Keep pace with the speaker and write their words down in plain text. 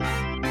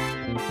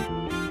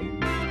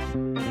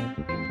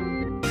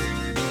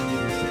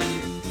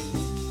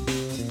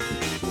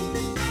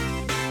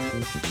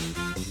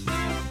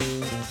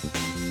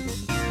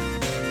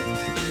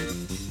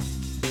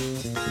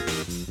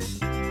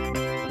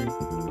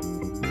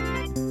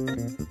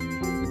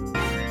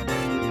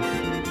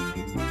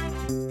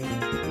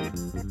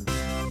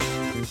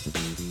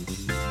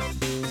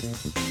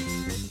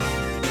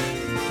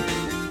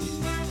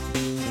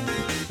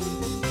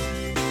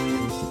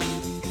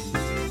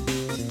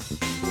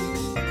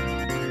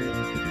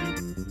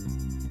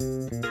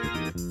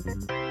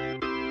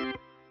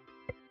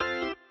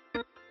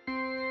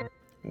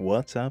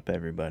What's up,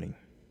 everybody?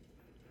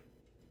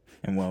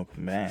 And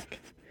welcome back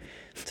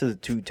to the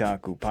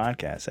Tutaku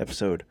Podcast,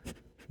 episode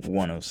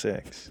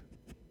 106.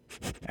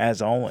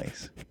 As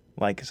always,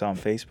 like us on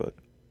Facebook,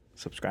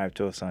 subscribe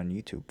to us on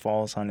YouTube,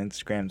 follow us on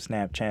Instagram,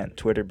 Snapchat,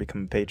 Twitter,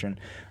 become a patron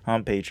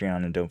on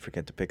Patreon, and don't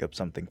forget to pick up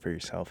something for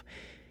yourself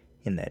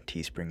in that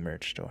Teespring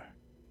merch store.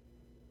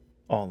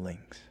 All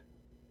links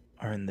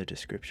are in the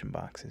description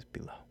boxes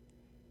below.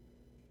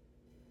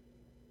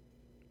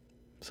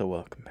 So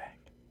welcome back.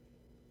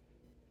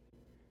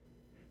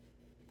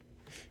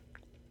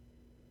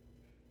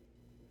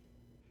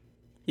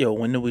 Yo,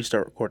 when did we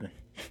start recording?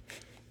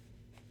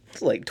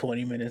 It's like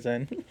 20 minutes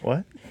in.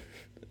 What?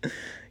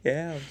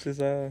 Yeah,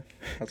 I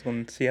was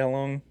going to see how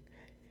long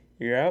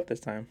you're out this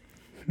time.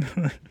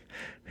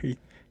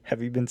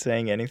 Have you been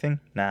saying anything?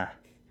 Nah.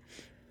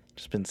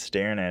 Just been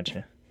staring at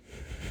you.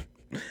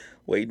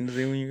 Waiting to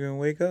see when you're going to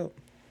wake up.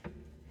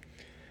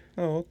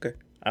 Oh, okay.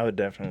 I would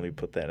definitely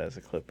put that as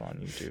a clip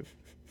on YouTube.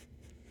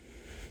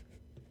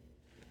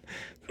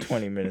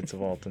 20 minutes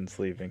of Alton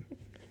sleeping.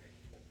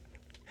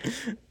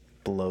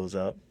 Blows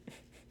up.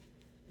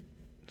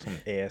 Some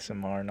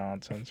ASMR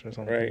nonsense or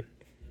something. Right.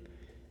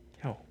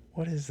 Yo,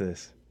 what is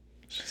this?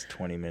 It's just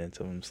 20 minutes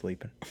of him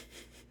sleeping.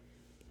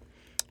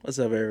 What's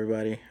up,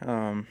 everybody?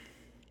 Okay.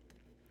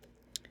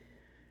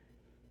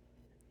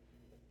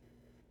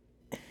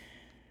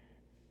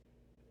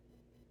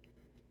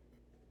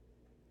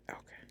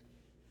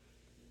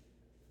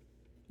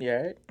 You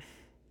alright?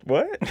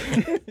 What?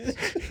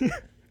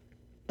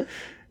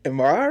 Am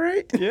I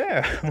alright?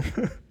 Yeah.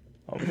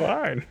 I'm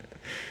fine.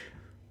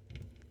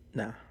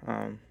 Nah.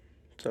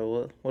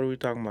 So what are we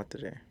talking about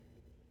today?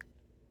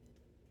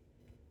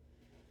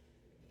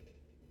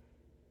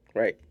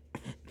 Right.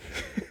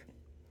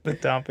 The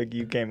topic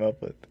you came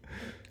up with.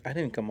 I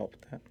didn't come up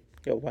with that.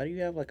 Yo, why do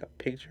you have like a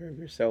picture of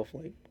yourself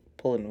like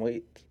pulling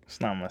weights?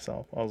 It's not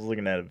myself. I was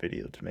looking at a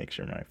video to make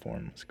sure my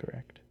form was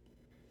correct.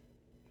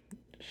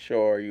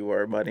 Sure you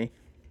were, buddy.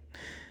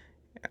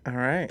 All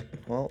right.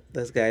 Well,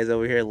 this guy's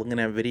over here looking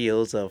at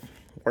videos of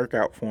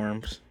workout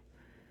forms.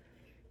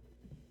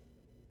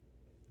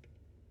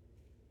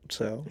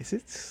 So Is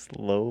it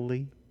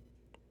slowly?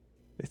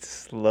 It's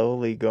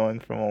slowly going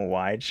from a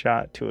wide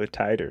shot to a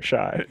tighter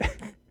shot.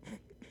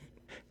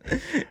 Are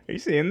you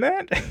seeing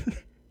that?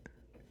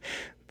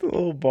 The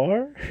little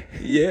bar?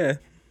 yeah.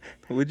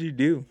 What'd you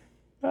do?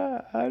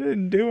 I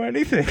didn't do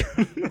anything.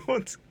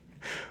 What's...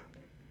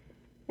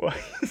 What?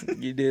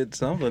 You did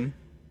something.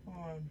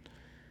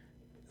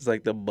 It's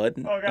like the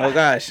button. Oh, Oh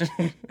gosh.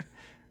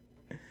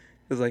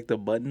 It's like the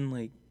button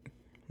like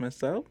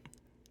messed up.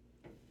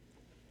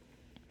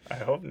 I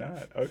hope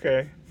not.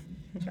 Okay.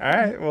 All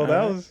right. Well,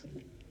 that All right. was...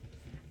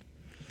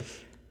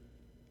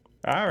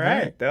 All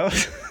right. That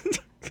was...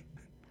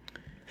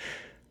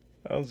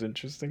 That was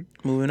interesting.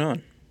 Moving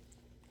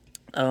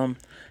on.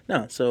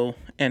 No, so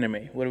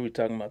anime. What are we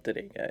talking about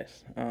today,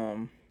 guys?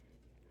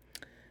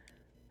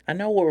 I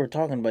know what we're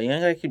talking about. You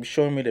ain't gotta keep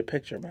showing me the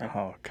picture, man.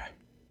 Oh, okay.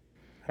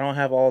 I don't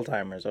have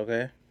Alzheimer's,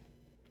 okay?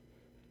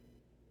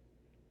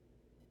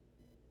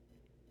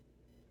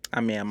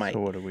 I mean, I might. So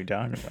what are we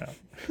talking about?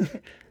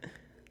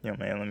 Yo,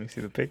 man, let me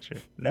see the picture.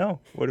 No,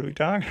 what are we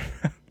talking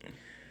about?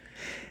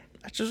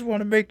 I just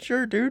want to make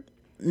sure, dude.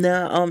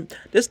 Now,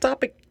 this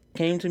topic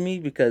came to me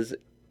because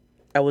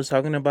I was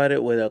talking about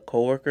it with a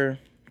coworker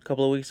a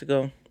couple of weeks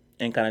ago,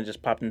 and kind of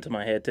just popped into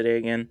my head today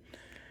again,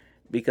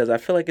 because I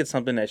feel like it's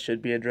something that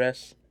should be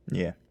addressed.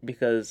 Yeah.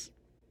 Because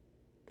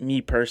me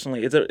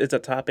personally, it's a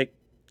topic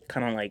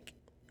kind of like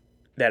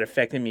that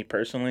affected me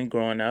personally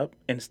growing up,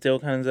 and still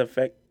kind of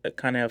affect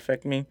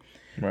me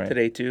Right.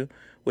 today too.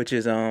 Which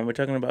is we're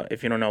talking about,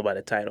 if you don't know about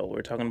the title,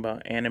 we're talking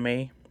about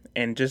anime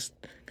and just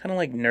kind of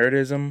like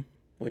nerdism,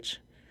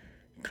 which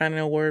kind of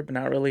a word, but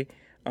not really,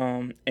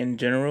 in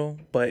general.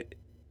 But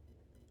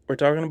we're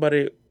talking about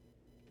it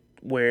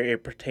where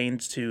it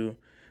pertains to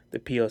the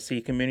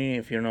POC community.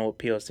 If you don't know what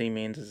POC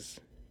means, is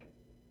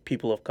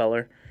people of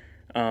color,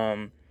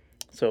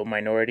 so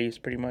minorities,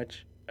 pretty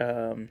much.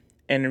 And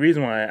the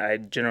reason why I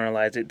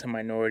generalize it to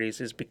minorities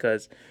is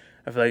because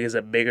I feel like it's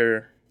a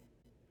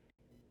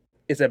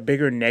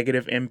bigger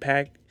negative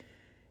impact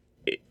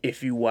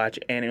if you watch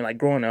anime, like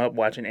growing up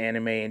watching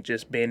anime and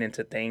just being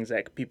into things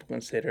that people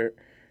consider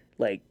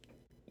like,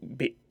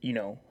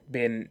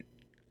 being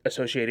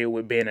associated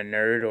with being a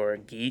nerd or a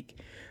geek.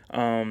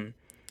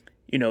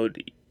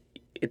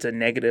 It's a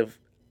negative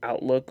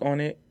outlook on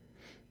it,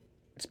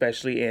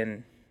 especially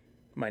in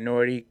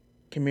minority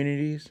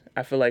communities.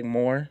 I feel like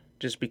more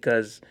just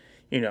because,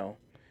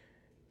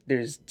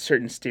 there's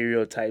certain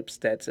stereotypes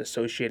that's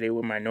associated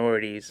with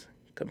minorities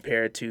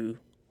compared to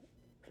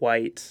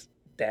whites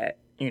that,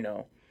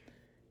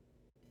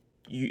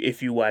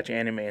 if you watch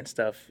anime and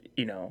stuff,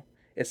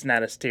 it's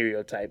not a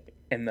stereotype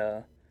in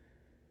the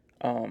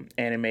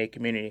anime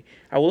community.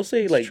 I will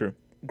say, It's like, true.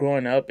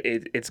 growing up,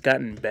 it's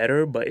gotten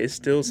better, but it's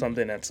still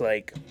something that's,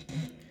 like,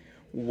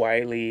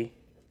 widely,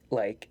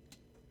 like,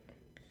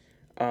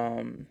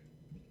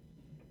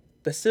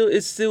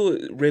 it's still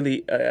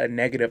really a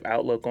negative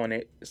outlook on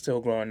it,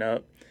 still growing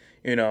up,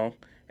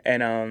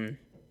 And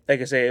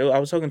like I said, I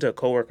was talking to a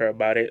coworker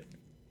about it,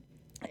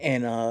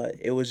 and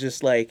it was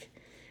just like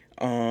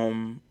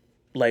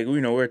we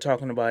were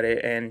talking about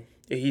it, and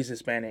he's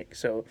Hispanic,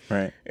 so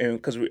Right. and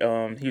because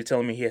he was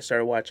telling me he had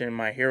started watching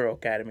My Hero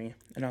Academy,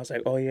 and I was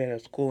like, oh yeah,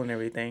 that's cool and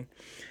everything,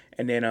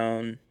 and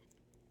then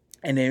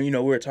we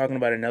were talking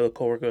about another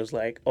coworker was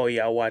like, oh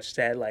yeah, I watched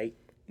that like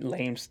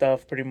lame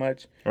stuff pretty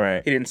much.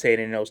 Right. He didn't say it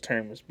in those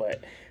terms,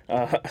 but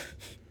uh,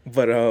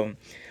 but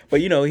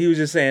he was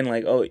just saying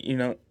like, oh,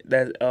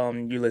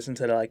 that you listen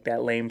to like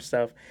that lame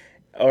stuff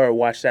or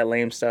watch that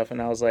lame stuff, and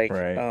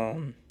Right.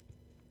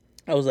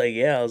 I was like,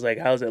 yeah, I was like,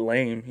 how's it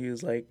lame? He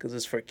was like, cause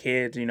it's for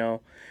kids. And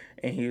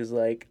he was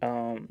like,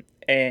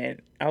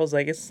 and I was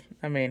like,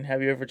 I mean,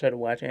 have you ever tried to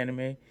watch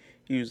anime?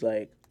 He was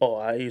like, oh,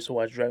 I used to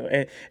watch Dragon,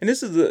 and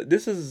this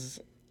is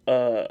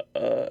a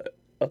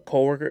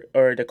coworker,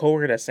 or the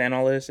coworker that's saying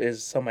all this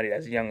is somebody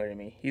that's younger than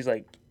me. He's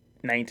like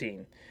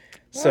 19,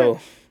 so.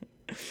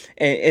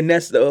 And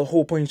that's the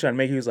whole point he's trying to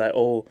make. He was like,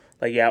 oh,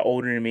 like y'all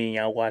older than me and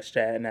y'all watch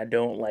that, and I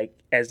don't, like,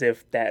 as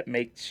if that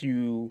makes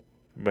you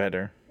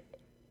Better.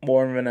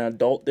 more of an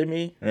adult than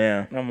me.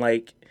 Yeah. And I'm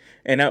like,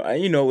 and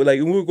like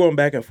we were going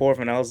back and forth,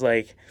 and I was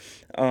like,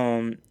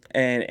 and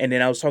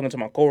then I was talking to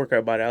my coworker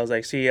about it. I was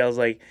like, see, I was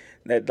like,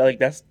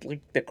 that's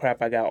like the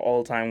crap I got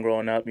all the time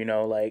growing up.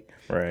 Like,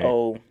 Right.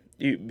 oh,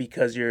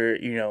 because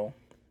you're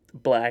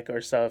black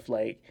or stuff,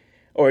 like,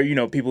 or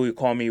people who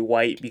call me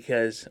white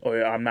because,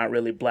 or I'm not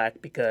really black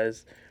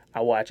because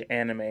I watch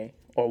anime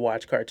or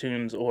watch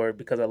cartoons or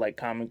because I like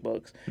comic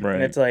books. Right.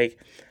 And it's like,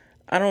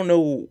 I don't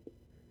know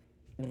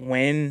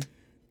when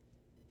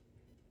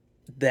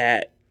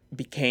that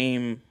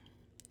became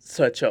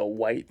such a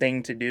white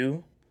thing to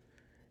do,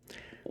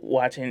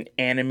 watching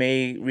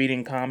anime,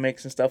 reading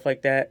comics and stuff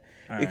like that,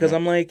 because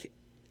I'm like,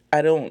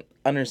 I don't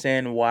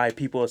understand why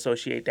people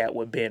associate that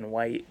with being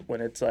white when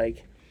it's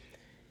like,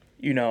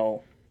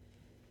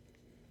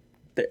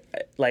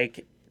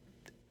 like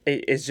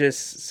it's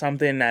just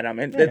something that I'm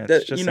in. Yeah,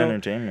 it's just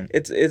entertainment.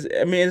 It's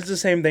I mean, it's the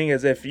same thing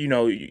as if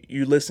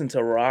you listen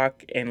to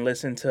rock and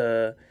listen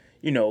to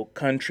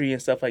country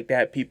and stuff like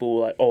that. People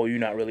are like, oh, you're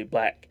not really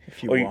black.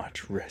 If you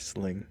watch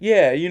wrestling.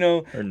 Yeah,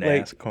 or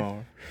like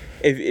NASCAR.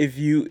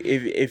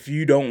 if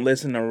you don't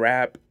listen to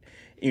rap,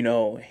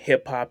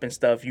 hip hop and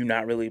stuff, you're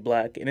not really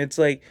black. And it's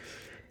like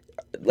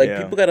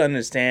Yeah. people gotta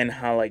understand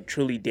how like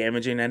truly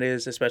damaging that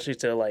is, especially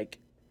to like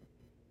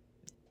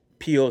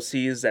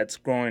POCs that's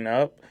growing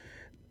up,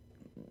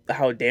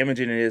 how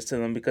damaging it is to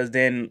them, because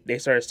then they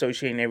start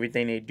associating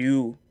everything they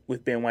do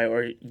with being white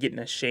or getting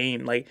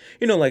ashamed. Like,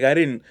 like I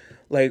didn't,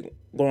 like,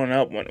 growing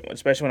up,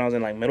 especially when I was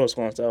in like middle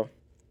school and stuff,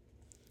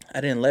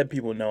 I didn't let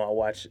people know I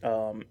watched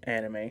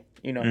anime.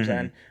 You know what I'm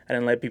saying? I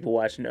didn't let people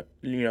watch, know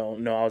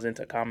I was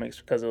into comics,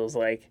 because it was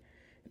like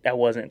that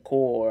wasn't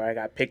cool, or I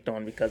got picked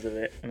on because of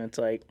it. And it's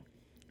like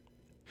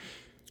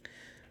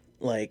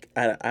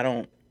I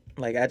don't,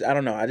 like, I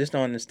don't know. I just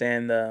don't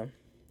understand the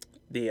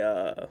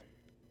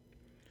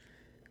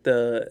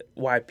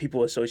why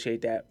people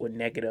associate that with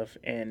negative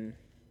in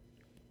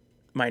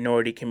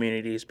minority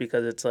communities,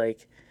 because it's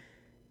like,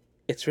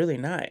 it's really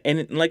not.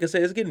 And like I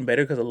said, it's getting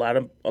better because a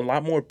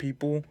lot more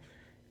people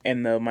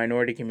in the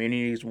minority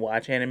communities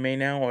watch anime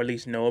now, or at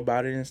least know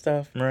about it and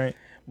stuff. Right.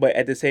 But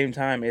at the same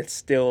time, it's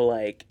still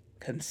like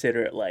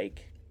considered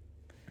like,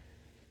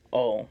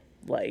 oh,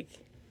 like,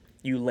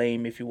 you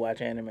lame if you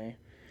watch anime.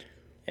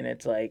 And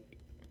it's like,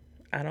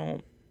 I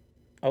don't,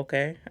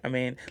 okay. I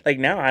mean, like,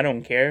 now I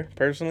don't care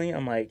personally.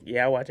 I'm like,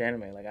 yeah, I watch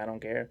anime. Like, I don't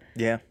care.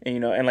 Yeah.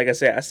 And, and like I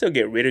said, I still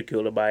get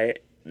ridiculed by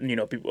it.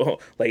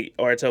 People like,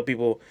 or I tell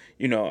people,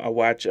 I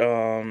watch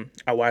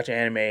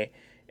anime,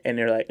 and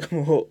they're like,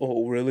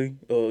 oh really?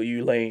 Oh,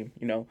 you lame,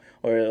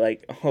 or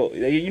like, oh,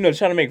 trying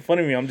to make fun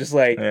of me. I'm just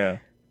like, Yeah.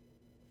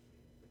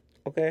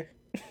 okay.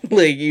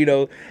 Like,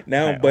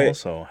 now, I but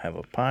also have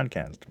a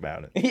podcast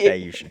about it that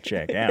you should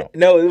check out.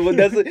 no, but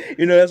that's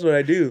that's what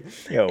I do.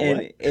 Yo, and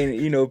what?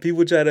 and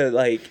people try to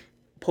like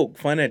poke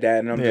fun at that,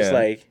 and I'm just Yeah.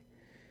 like,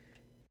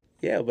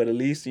 yeah, but at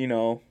least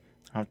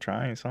I'm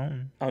trying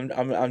something.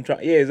 I'm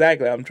trying. Yeah,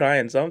 exactly. I'm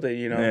trying something.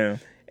 Yeah.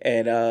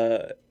 And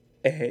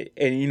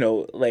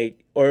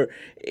like, or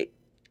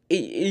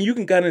you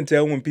can kind of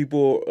tell when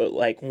people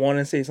like want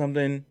to say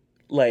something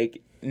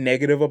like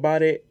negative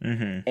about it,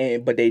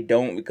 Mm-hmm. but they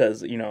don't,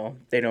 because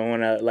they don't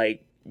want to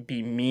like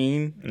be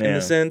mean in Yeah.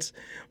 a sense.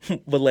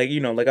 But like,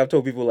 like I've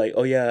told people like,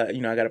 oh yeah,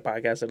 I got a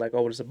podcast. They're like,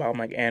 oh, it's about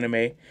like anime,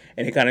 and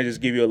they kind of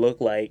just give you a look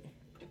like,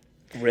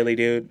 really,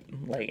 dude?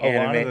 Like, A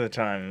lot of anime? the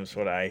times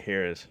what I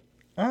hear is,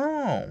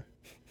 oh.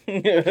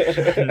 I'm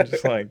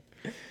just like,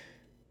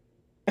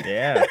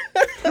 yeah.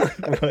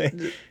 What?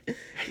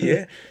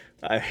 Yeah.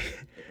 I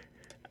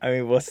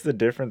mean, what's the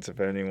difference if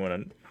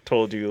anyone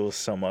told you it was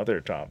some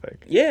other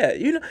topic? Yeah,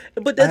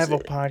 but I that's have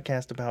a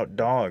podcast about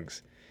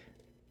dogs.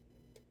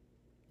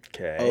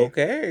 Okay.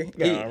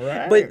 okay. All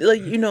right. But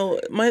like,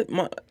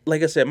 my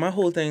like I said, my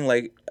whole thing,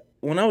 like,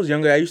 when I was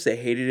younger, I used to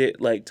hated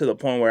it, like, to the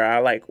point where I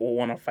like will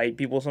want to fight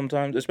people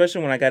sometimes,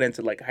 especially when I got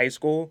into like high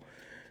school,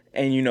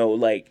 and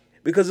like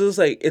because it was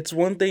like it's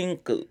one thing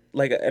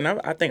like, and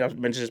I think I've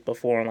mentioned this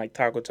before on like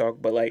Taco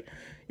Talk, but like,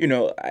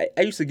 I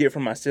used to get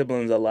from my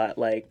siblings a lot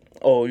like,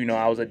 oh,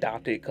 I was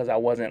adopted because I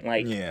wasn't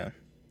like Yeah.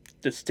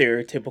 the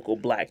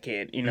stereotypical black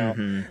kid,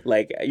 Mm-hmm.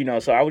 like,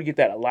 so I would get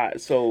that a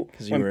lot. So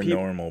Because you were a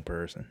normal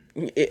person.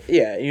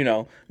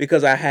 yeah,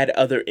 because I had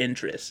other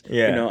interests.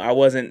 Yeah. I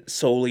wasn't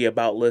solely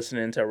about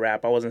listening to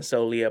rap. I wasn't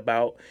solely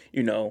about,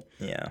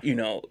 Yeah.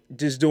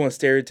 just doing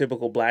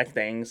stereotypical black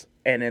things.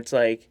 And it's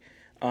like,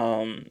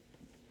 and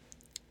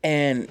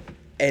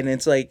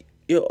it's like,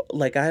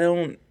 like I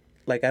don't,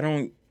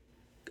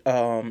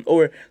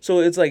 or so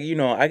it's like,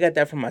 I got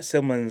that from my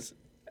siblings,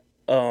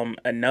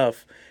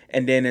 enough,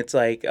 and then it's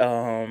like,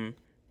 and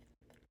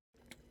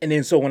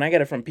then so when I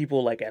got it from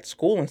people like at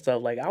school and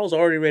stuff, like I was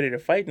already ready to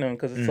fight them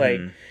because it's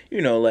like,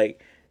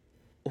 like,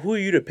 who are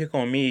you to pick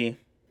on me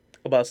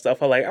about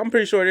stuff I like? I'm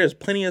pretty sure there's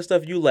plenty of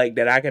stuff you like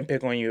that I can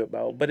pick on you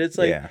about. But it's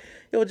like,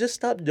 just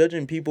stop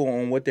judging people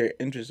on what their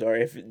interests are.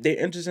 If they're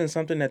interested in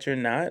something that you're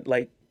not,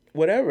 like,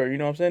 whatever, you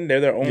know what I'm saying?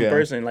 They're their own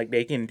person, like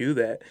they can do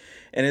that.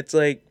 And it's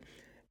like,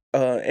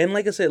 and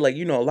like I said, like,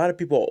 a lot of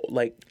people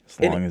like, as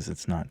long as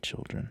it's not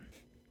children.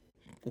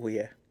 Well,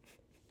 yeah.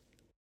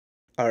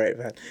 All right,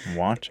 man. I'm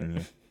watching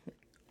you.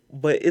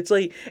 But it's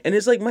like, and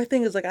it's like, my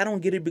thing is like, I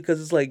don't get it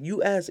because it's like,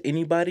 you ask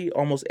anybody,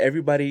 almost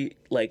everybody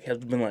like has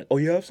been like, oh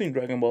yeah, I've seen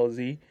Dragon Ball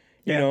Z,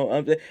 you know,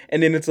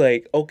 and then it's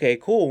like, okay,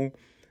 cool.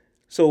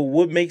 So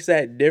what makes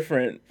that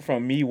different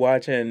from me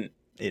watching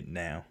it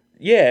now?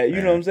 Yeah,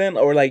 you know what I'm saying?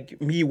 Or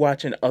like me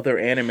watching other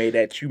anime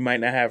that you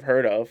might not have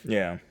heard of.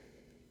 Yeah.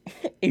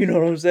 You know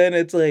what I'm saying?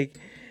 It's like,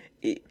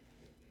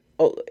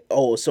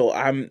 so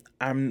I'm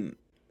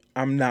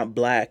not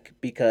black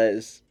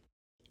because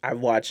I've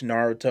watched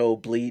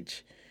Naruto,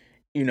 Bleach,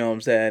 you know what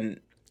I'm saying,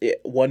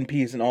 One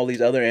Piece, and all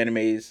these other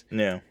animes.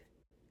 Yeah.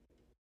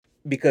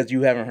 Because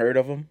you haven't heard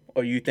of them,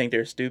 or you think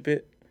they're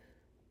stupid,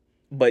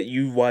 but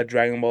you watch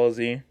Dragon Ball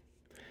Z.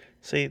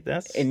 See,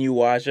 that's... And you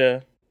watch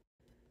It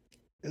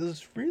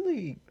was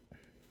really...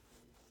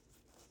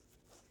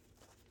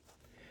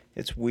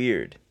 It's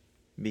weird,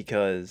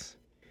 because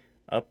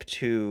up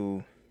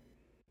to...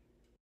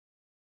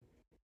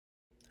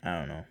 I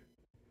don't know.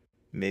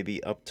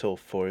 Maybe up till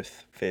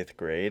 4th, 5th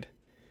grade,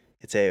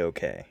 it's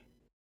A-okay.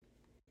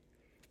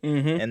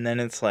 Mm-hmm. And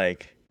then it's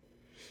like,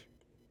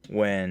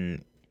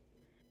 when,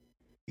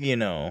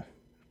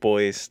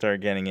 boys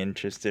start getting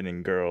interested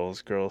in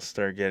girls, girls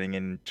start getting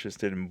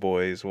interested in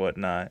boys,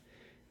 whatnot,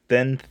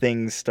 then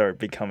things start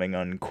becoming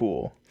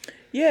uncool.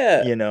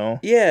 Yeah.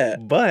 Yeah.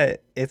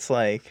 But it's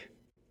like,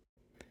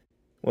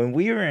 when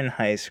we were in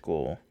high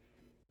school,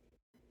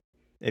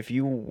 if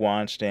you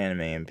watched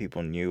anime and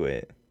people knew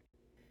it,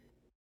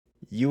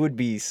 you would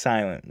be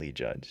silently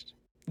judged.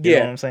 You know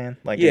what I'm saying?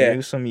 Like, in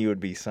Newsome, you would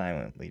be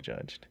silently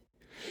judged.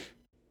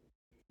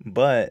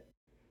 But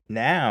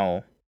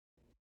now,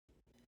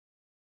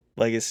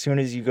 like, as soon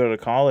as you go to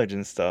college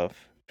and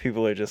stuff,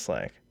 people are just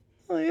like,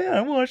 oh yeah,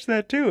 I watched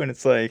that too. And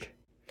it's like...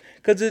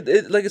 Because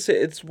it like I said,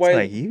 it's why... It's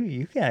like,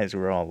 you guys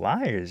were all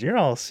liars. You're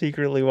all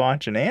secretly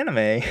watching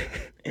anime.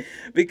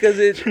 Because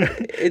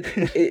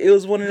it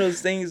was one of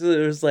those things that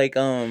it was like,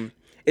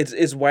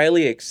 it's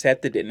widely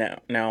accepted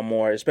now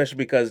more, especially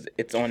because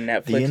it's on Netflix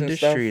and stuff. The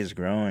industry is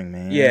growing,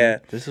 man. Yeah.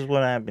 This is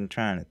what I've been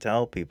trying to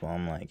tell people.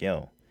 I'm like,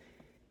 yo,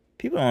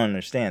 people don't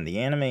understand. The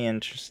anime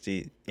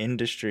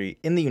industry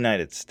in the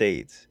United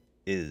States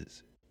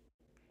is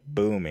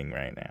booming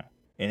right now.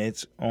 And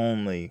it's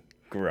only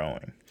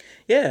growing.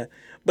 Yeah.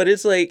 But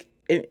it's like,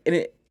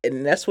 and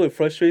that's what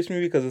frustrates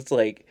me, because it's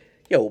like,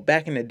 yo,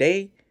 back in the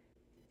day,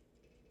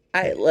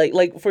 I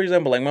like for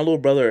example, like my little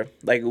brother,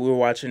 like we were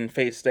watching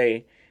Fate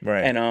Stay.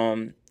 Right.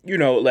 And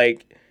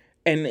like,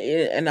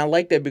 and I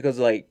like that because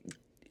like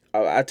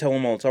I tell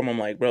him all the time, I'm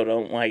like, bro,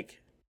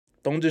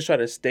 don't just try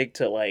to stick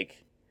to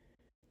like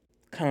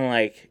kind of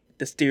like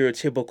the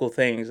stereotypical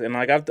things. And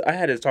like I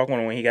had this talk with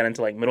him when he got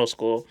into like middle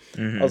school.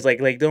 Mm-hmm. I was like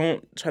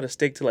don't try to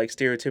stick to like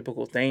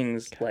stereotypical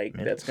things like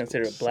that's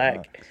considered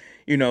black. Sucks.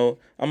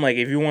 I'm like,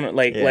 if you want to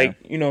like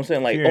you know what I'm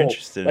saying, like, if you're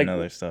interested in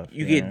other stuff,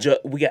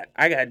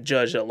 I got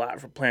judged a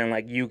lot for playing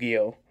like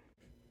Yu-Gi-Oh,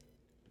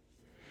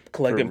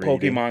 collecting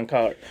Pokemon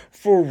cards,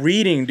 for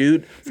reading,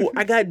 dude.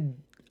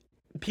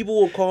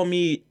 People will call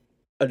me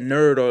a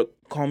nerd or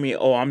call me,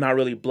 oh, I'm not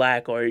really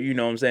black, or you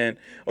know what I'm saying,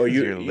 or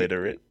you're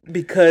illiterate,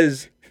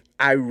 because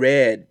I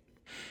read.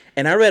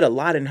 And I read a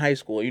lot in high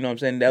school, you know what I'm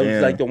saying? That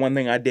was like the one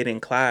thing I did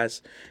in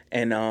class.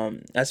 And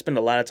I spent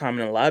a lot of time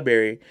in the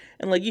library.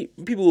 And like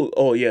people,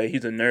 oh yeah,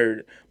 he's a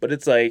nerd. But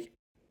it's like,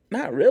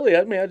 not really.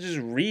 I mean, I just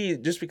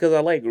read just because I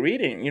like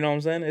reading, you know what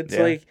I'm saying? It's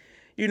like,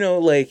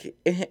 like,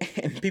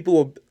 and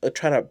people will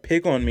try to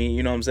pick on me,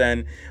 you know what I'm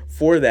saying,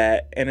 for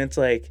that. And it's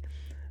like,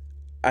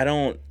 I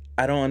don't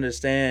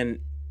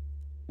understand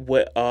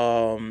what,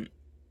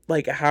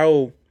 like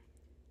how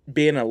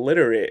being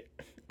illiterate,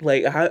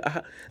 like how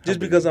just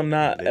because I'm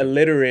not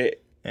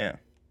illiterate,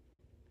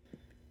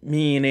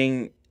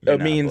 meaning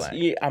means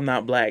I'm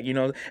not black, you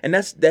know, and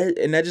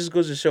that just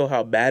goes to show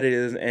how bad it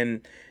is,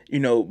 and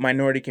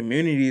minority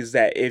communities,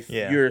 that if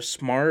you're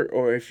smart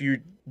or if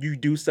you you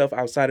do stuff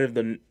outside of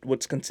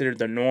what's considered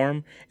the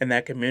norm in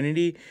that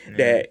community,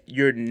 that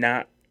you're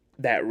not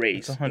that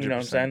race. It's You know what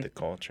I'm saying? 100% the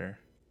culture.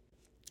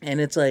 And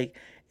it's like,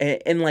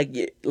 and like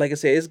I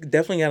said, it's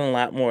definitely gotten a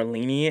lot more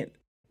lenient,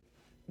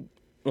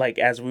 like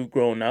as we've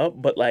grown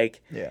up. But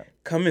like Yeah.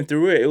 coming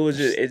through it, it was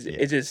just Yeah.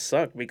 it just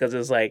sucked because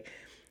it's like,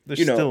 There's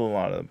you know, still a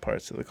lot of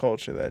parts of the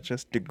culture that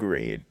just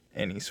degrade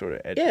any sort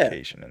of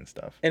education and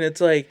stuff. and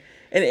it's like,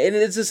 and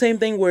it's the same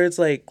thing where it's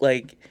like,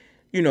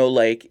 you know,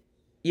 like,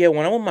 yeah,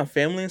 when I'm with my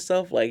family and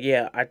stuff, like,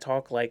 yeah, I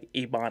talk like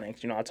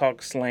Ebonics, you know, I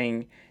talk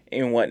slang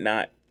and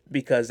whatnot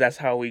because that's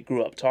how we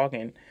grew up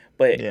talking.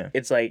 But Yeah.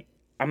 it's like,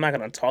 I'm not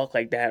gonna talk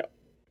like that,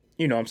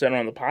 you know, I'm saying,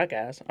 on the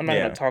podcast. I'm not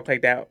Yeah. gonna talk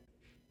like that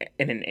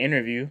in an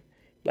interview.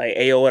 Like,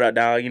 hey, yo, what up,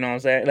 dog? You know what I'm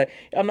saying? Like,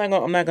 I'm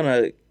not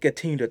gonna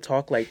continue to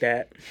talk like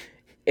that.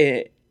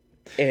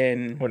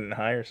 And Wouldn't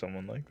hire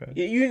someone like that.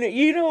 you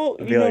know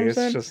I'd you be know like, what I'm it's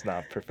saying? just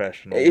not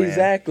professional, man.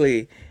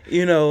 Exactly.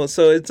 You know,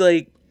 so it's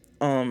like,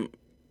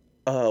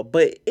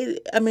 but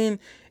I mean,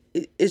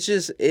 it's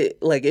just,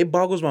 like, it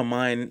boggles my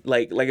mind.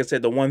 Like I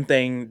said, the one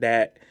thing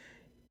that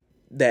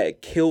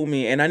killed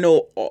me, and I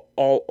know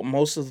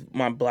most of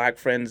my black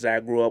friends that I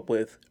grew up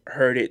with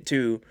heard it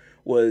too,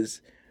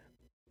 was,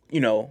 you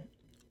know,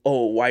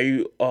 oh, why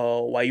you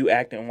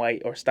acting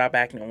white, or stop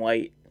acting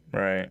white.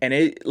 Right. And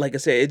it, like I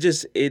said,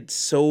 it's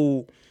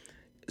so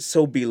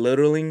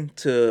belittling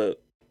to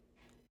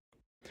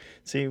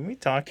See, we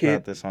talked kid.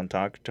 about this on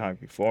Talk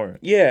before.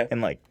 Yeah.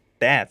 And, like,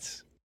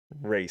 that's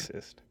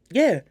racist.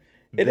 Yeah.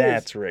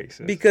 That's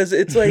racist. Because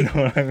it's You like,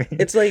 know what I mean?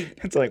 it's like,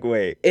 It's like,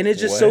 wait. and it's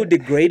just so what?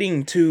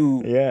 degrading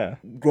to Yeah.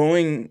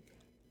 growing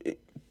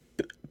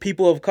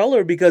people of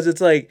color, because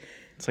it's like,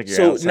 It's like you're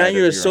so outside now of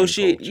you're your own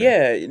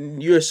culture.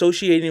 you're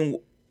associating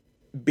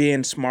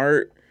being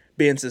smart,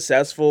 being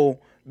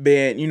successful,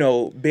 being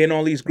all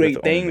these great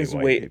With only things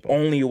white with people.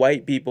 only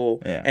white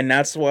people. Yeah. And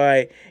that's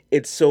why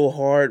it's so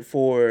hard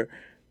for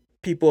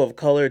people of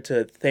color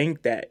to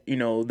think that,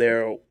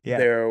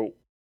 they're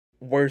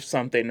worth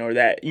something, or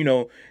that, the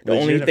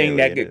only thing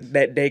Legitimately, it is.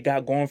 that they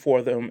got going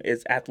for them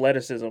is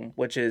athleticism,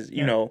 which is,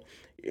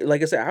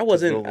 like I said, I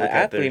 'Cause they'll wasn't an look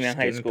at their athlete in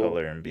high skin school.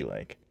 color and be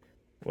like,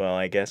 well,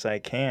 I guess I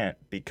can't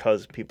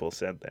because people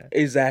said that.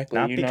 Exactly.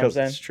 Not you know because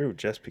what I'm it's saying? true,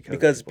 just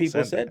Because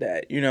people said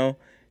that,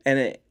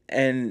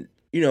 and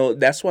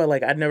that's why,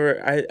 like, I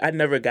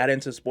never got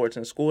into sports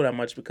in school that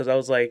much, because I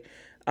was like,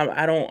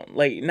 I don't,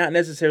 like, not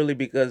necessarily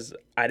because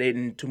I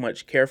didn't too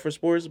much care for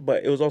sports,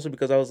 but it was also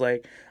because I was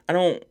like, I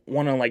don't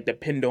want to, like,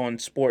 depend on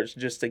sports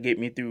just to get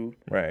me through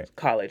Right.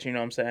 college, you know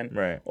what I'm saying?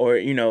 Right.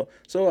 Or,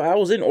 so I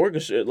was in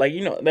orchestra, like,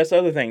 that's the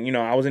other thing,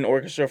 I was in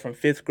orchestra from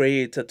 5th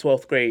grade to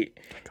 12th grade.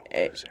 Like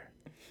a loser.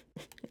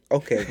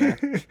 Okay,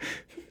 man.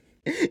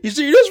 You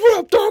see, that's what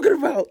I'm talking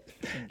about.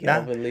 Get Nah.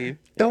 up and leave.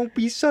 Don't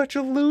be such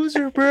a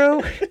loser,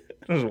 bro.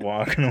 I was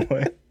walking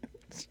away.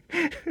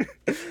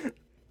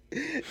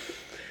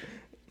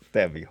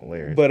 That'd be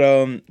hilarious. But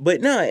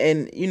no,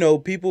 and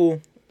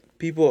people,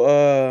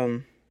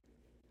 oh,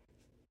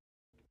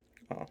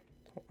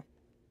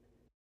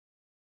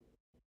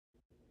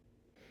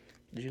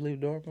 did you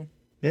leave the door open?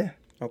 Yeah.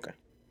 Okay.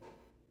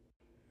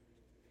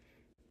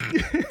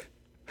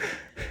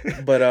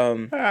 But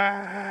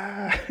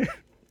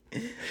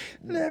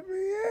let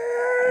me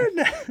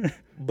in.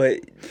 but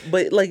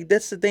like,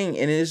 that's the thing,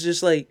 and it's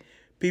just like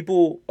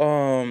people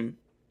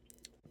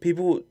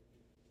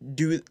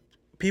do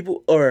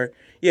people or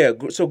yeah.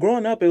 So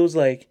growing up, it was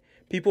like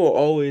people are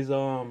always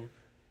but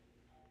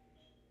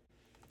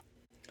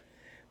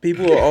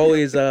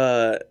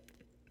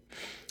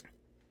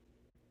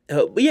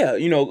yeah,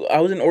 I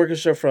was in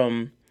orchestra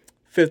from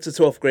 5th to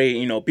 12th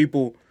grade.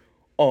 People,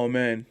 oh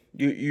man,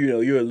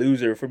 you're a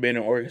loser for being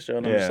in orchestra,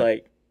 and I'm just Yeah.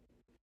 like,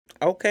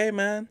 okay,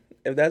 man,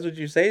 if that's what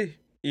you say,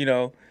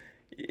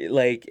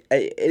 like,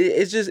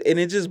 it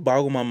just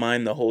boggled my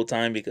mind the whole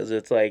time, because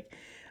it's like,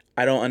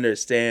 I don't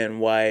understand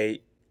why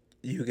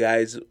you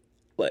guys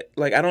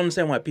like I don't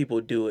understand why people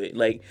do it.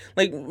 Like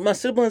my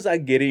siblings, I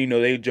get it.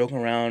 They joke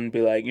around and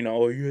be like,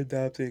 oh, you're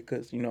adopted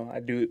because I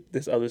do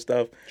this other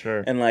stuff.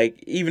 Sure. And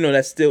like, even though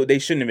that's still, they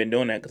shouldn't have been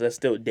doing that, because that's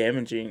still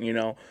damaging.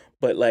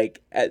 But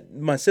like,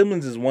 my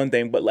siblings is one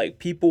thing, but like,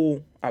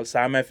 people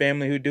outside my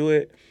family who do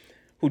it,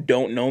 who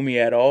don't know me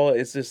at all,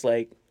 it's just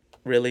like,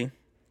 really,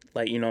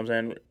 like, what I'm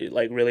saying,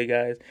 like, really,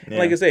 guys. And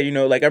like I said,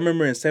 like, I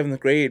remember in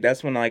 7th grade,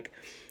 that's when, like,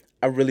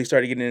 I really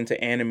started getting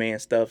into anime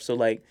and stuff. So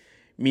like,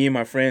 me and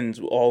my friends,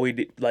 all we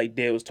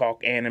did was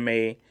talk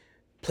anime,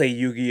 play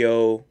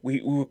Yu-Gi-Oh.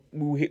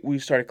 We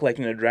started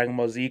collecting the Dragon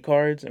Ball Z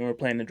cards, and we were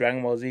playing the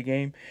Dragon Ball Z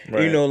game.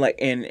 Right. Like,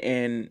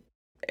 and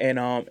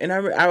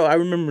I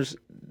remember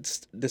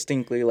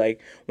distinctly,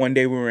 like, one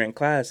day we were in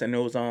class, and it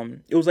was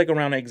like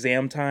around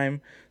exam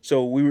time,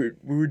 so we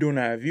were doing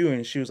our review,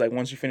 and she was like,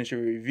 once you finish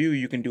your review,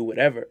 you can do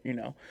whatever.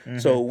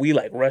 So we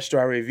like rushed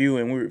our review,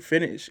 and we were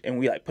finished, and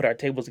we like put our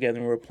tables together,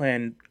 and we were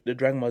playing the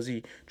Dragon Ball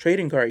Z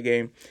trading card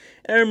game.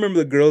 And I remember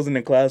the girls in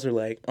the class were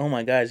like, oh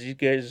my gosh, you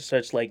guys are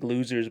such like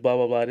losers, blah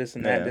blah blah, this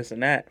and that, Yeah. this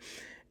and that.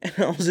 And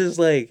I was just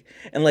like,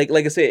 and like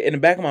I said, in the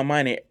back of my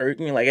mind, it irked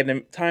me. Like at the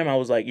time, I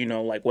was like,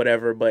 like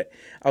whatever. But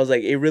I was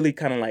like, it really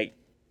kind of like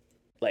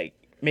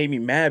made me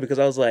mad because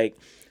I was like,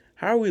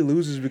 how are we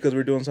losers because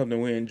we're doing something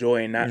we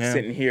enjoy and not Yeah.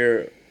 sitting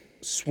here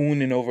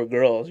swooning over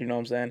girls? You know what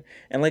I'm saying?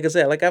 And like I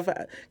said, like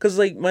cause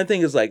like my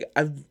thing is like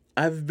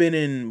I've been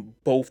in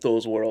both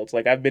those worlds.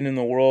 Like I've been in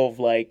the world of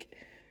like,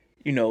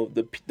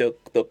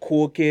 the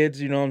cool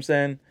kids. You know what I'm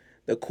saying?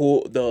 The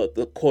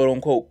quote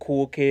unquote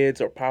cool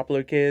kids or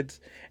popular kids,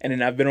 and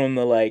then I've been on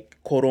the like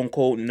quote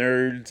unquote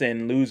nerds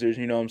and losers,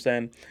 you know what I'm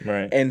saying?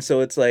 Right. And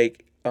so it's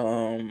like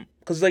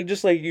cuz like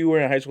just like you were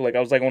in high school, like I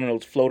was like one of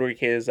those floater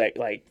kids that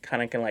like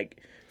kind of can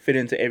like fit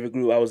into every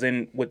group. I was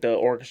in with the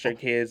orchestra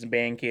kids,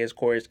 band kids,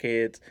 chorus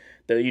kids,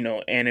 the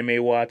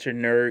anime watcher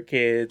nerd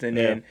kids, and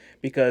Yeah. then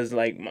because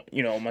like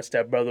my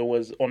stepbrother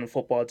was on the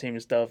football team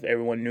and stuff,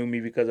 everyone knew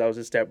me because I was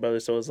his stepbrother.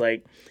 So it's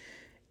like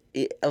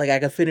like I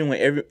could fit in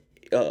with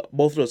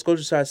both of those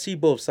cultures. So I see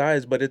both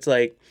sides, but it's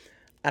like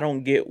I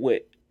don't get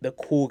what the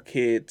cool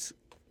kids,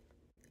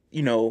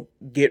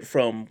 get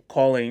from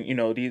calling,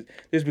 these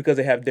just because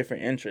they have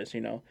different interests,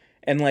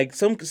 and like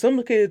some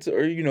kids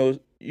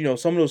are,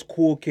 some of those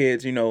cool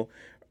kids,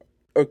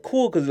 are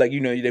cool because like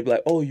they'd be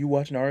like, oh, you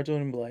watch Naruto,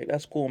 and be like,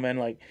 that's cool, man.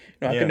 Like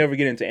I could Yeah. never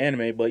get into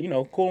anime, but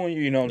cool on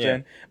you, you know what I'm Yeah.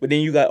 saying. But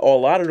then you got a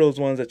lot of those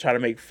ones that try to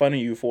make fun of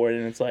you for it,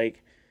 and it's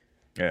like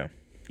Yeah.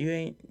 you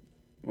ain't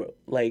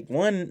like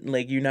one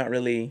like you're not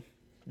really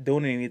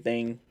doing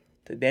anything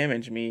to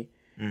damage me.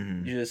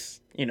 Mm-hmm. You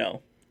just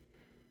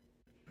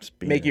Just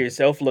make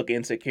yourself look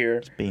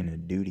insecure. being a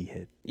duty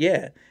hit.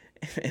 Yeah.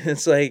 And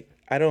it's like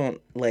I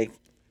don't like.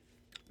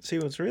 See,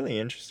 what's really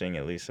interesting,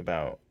 at least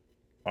about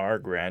our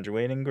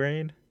graduating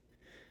grade,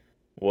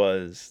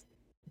 was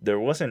there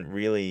wasn't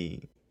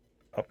really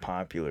a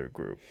popular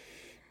group.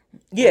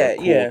 Yeah, or a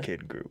cool yeah,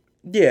 kid group.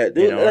 yeah.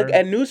 In Like our-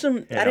 at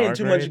Newsom, In I didn't our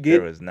too grade, much there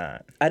get. was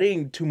not. I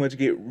didn't too much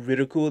get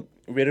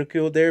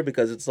ridiculed there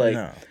because it's like.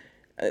 No.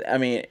 I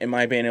mean, in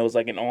my opinion, it was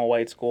like an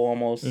all-white school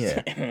almost.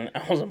 Yeah.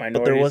 I was a minority,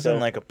 But there wasn't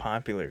so. like a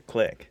popular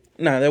clique.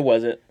 No, there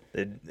wasn't.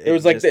 It There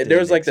was like just there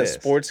was didn't like the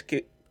exist. sports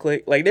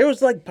clique. Like there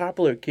was like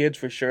popular kids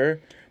for sure,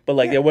 but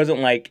like Yeah. there wasn't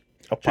like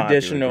A popular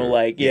traditional group.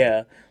 like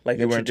like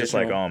You the weren't just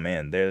like, traditional- oh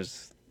man,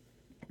 there's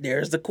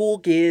there's the cool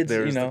kids,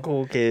 the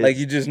cool kids. like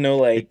you just know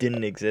like it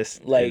didn't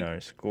exist like- in our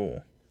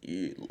school.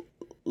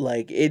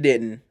 like it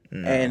didn't.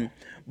 No. And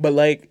but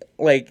like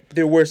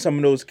there were some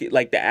of those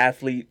like the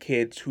athlete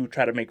kids who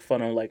try to make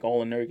fun of like all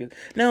the nerd kids.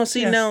 Now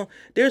see Yes. now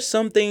there's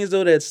some things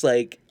though that's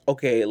like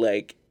okay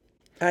like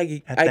At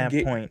I that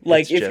get point,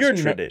 like it's if just you're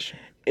tradition.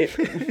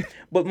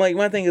 but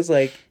my thing is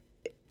like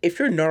if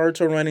you're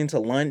Naruto running to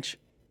lunch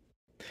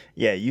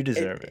Yeah, you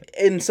deserve it.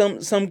 and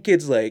some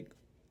kids like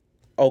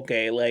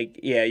okay like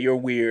yeah you're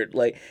weird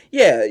like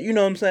yeah you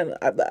know what I'm saying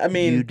I You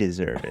mean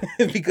deserve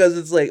it. because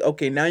it's like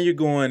okay now you're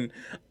going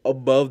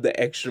above the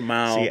extra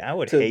mile See, I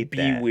would to hate be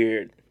that.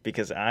 weird.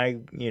 Because I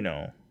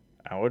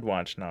would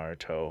watch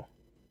Naruto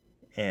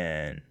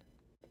and,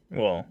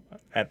 well,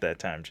 at that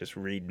time, just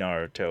read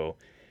Naruto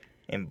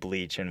and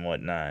Bleach and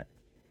whatnot.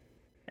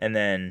 And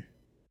then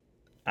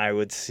I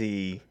would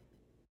see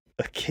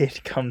a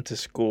kid come to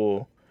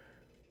school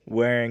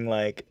wearing,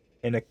 like,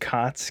 an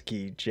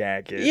Akatsuki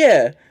jacket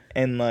Yeah,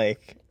 and,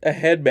 like, a a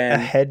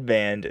headband,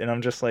 headband. And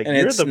I'm just like, and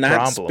you're it's the not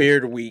problem.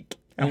 Spirit Week.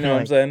 You I'm know what I'm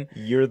like, saying?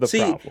 You're the See,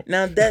 problem.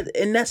 now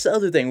that's the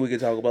other thing we could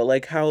talk about,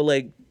 like how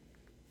like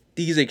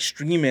these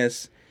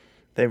extremists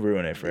They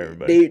ruin it for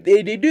everybody.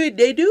 they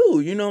do.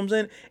 You know what I'm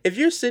saying? If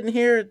you're sitting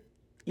here,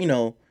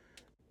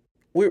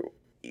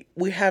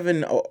 we're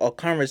having a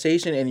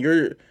conversation,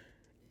 and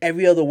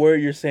every other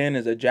word you're saying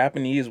is a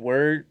Japanese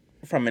word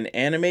from an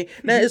anime.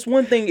 Now it's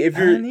one thing if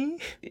you're Honey?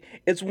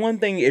 it's one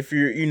thing if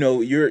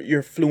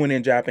you're fluent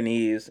in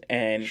Japanese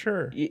and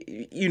Sure.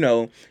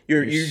 you're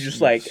just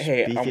like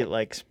hey speak I'm, it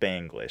like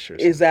Spanglish or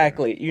something.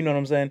 exactly you know what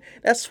I'm saying,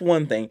 that's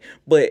one thing,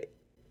 but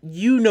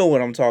you know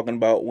what I'm talking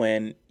about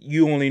when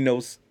you only know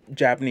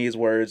Japanese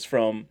words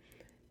from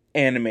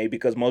anime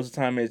because most of the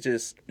time it's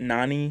just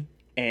nani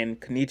and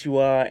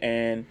konnichiwa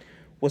and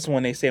what's the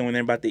one they say when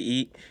they're about to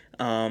eat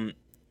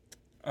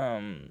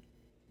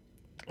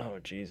Oh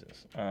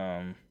Jesus.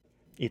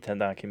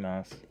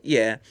 Itadakimasu.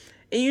 yeah,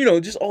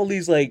 and just all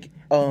these like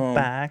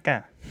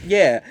Baka.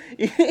 yeah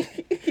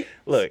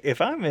Look,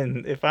 if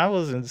I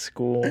was in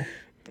school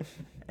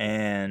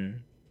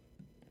and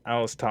I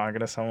was talking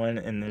to someone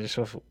and they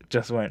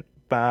just went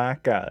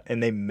baka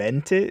and they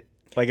meant it,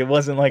 like it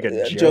wasn't like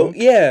a joke,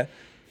 yeah.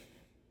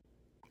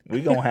 we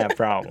gonna have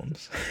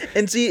problems.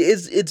 And see,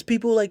 it's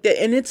people like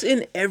that, and it's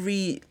in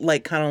every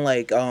like kind of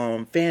like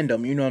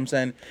fandom. You know what I'm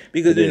saying?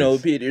 Because It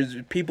is. there's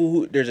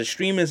people there's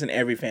extremists in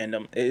every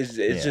fandom. It's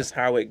Yeah. just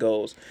how it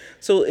goes.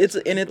 So it's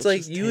People like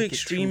just you take it too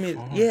extremists,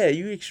 far. yeah,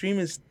 you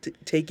extremists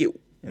take it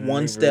And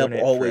one they step ruin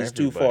it for always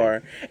too everybody.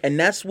 far, and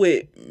that's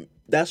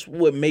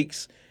what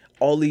makes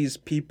all these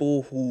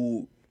people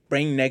who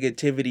bring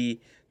negativity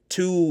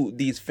to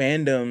these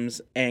fandoms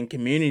and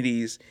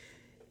communities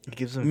It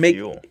gives them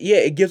fuel. Yeah,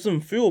 it gives them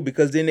fuel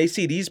because then they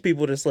see these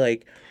people that's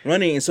like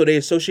running, and so they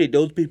associate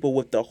those people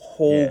with the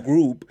whole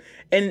group.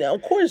 And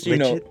of course, you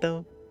know, Legit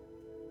though.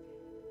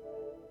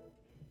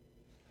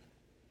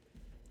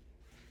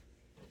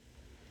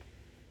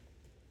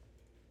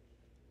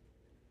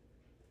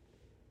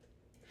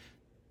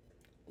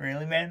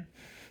 Really, man?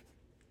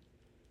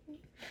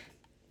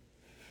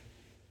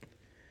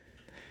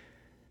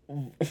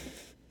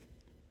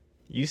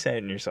 You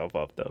setting yourself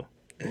up though.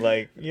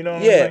 Like, you know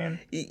what I'm saying?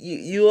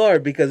 You are,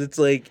 because it's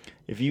like,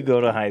 if you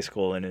go to high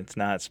school and it's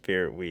not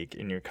Spirit Week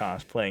and you're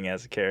cosplaying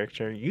as a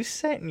character, you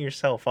setting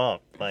yourself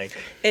up. Like,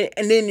 and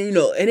then you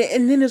know, and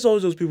then there's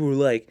always those people who are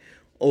like,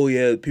 oh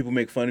yeah, people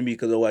make fun of me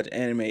because I watch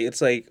anime.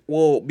 It's like,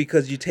 well,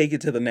 because you take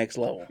it to the next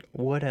level.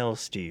 what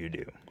else do you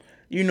do?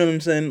 You know what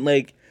I'm saying?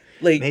 Like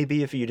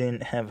Maybe if you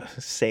didn't have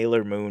a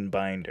Sailor Moon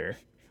binder,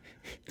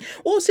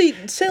 well, see,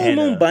 Sailor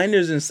Moon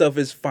binders and stuff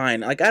is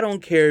fine. Like, I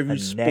don't care if you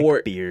sport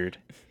neck beard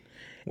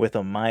with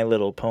a My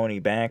Little Pony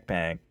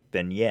backpack,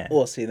 then yeah.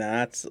 Well, see,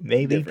 that's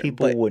maybe different,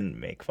 people wouldn't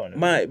make fun of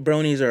my me.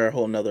 bronies are a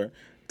whole nother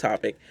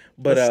topic.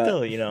 But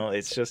still, you know,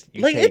 it's just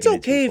like, it's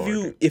okay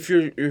if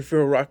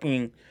you're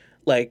rocking,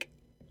 like,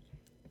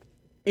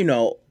 you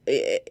know,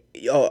 a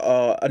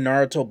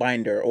Naruto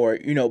binder, or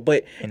you know,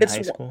 but in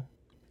high school.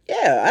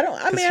 Yeah, I don't.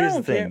 I mean, I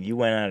don't care. You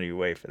went out of your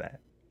way for that.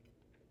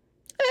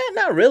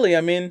 Not really.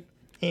 I mean,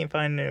 you ain't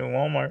finding it in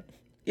Walmart.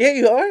 Yeah,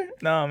 you are?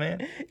 No,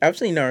 man. I've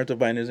seen Naruto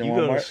binders in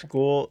Walmart. You go to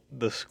school,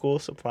 the school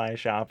supply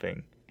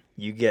shopping,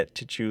 you get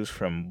to choose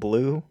from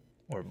blue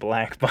or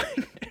black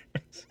binders.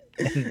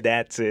 And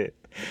that's it.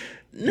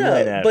 You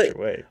went out of your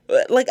way.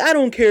 Like, I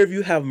don't care if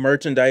you have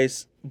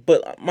merchandise,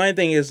 but my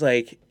thing is,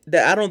 like,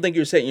 that I don't think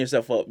you're setting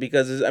yourself up,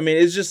 because, I mean,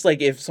 it's just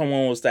like if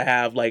someone was to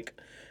have, like,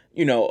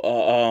 you know,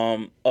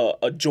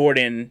 a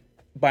Jordan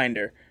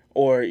binder,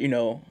 or, you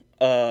know,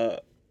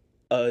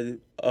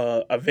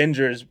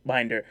 Avengers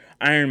binder,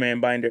 Iron Man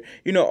binder,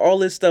 you know, all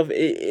this stuff.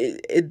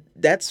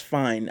 That's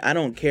fine. I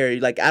don't care.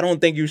 Like, I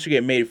don't think you should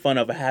get made fun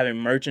of having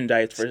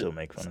merchandise for. Still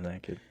make fun of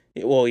that kid.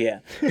 Well, yeah,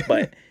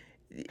 but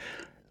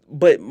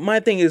but my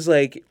thing is,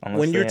 like,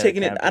 when you're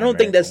taking it, I don't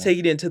think that's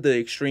taking it to the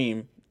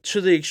extreme.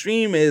 To the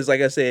extreme is,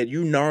 like I said,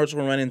 you Naruto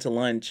run into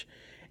lunch,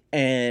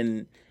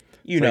 and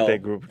you know, like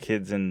that group of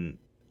kids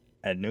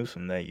at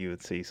Newsom that you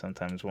would see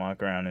sometimes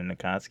walk around in a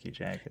Akatsuki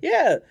jacket.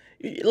 Yeah,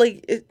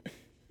 like it.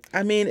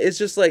 I mean, it's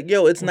just like,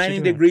 yo, it's 90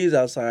 degrees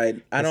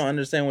outside. I don't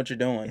understand what you're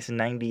doing. It's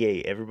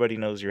 98. Everybody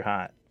knows you're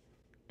hot.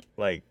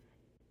 Like,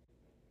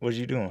 what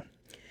you doing?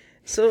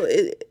 So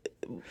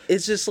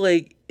it's just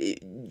like,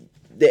 and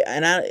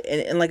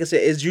like I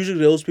said, it's usually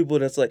those people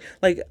that's like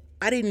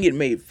I didn't get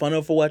made fun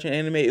of for watching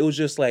anime. It was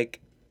just like,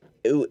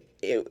 it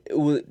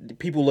was,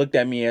 people looked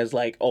at me as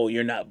like, oh,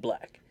 you're not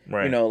black.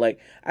 Right. You know, like,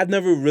 I've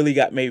never really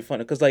got made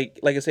fun of, because like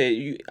I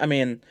said, I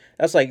mean,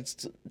 that's like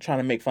trying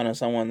to make fun of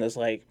someone that's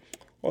like,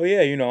 oh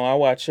yeah, you know, I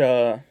watch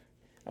the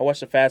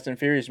Fast and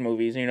Furious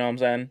movies. You know what I'm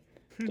saying?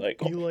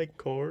 Like, you like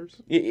cars?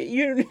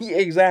 You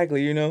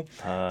exactly. You know.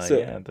 So,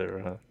 yeah,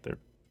 they're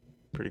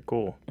pretty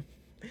cool.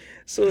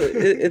 So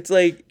it's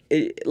like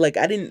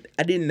I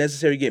didn't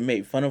necessarily get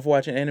made fun of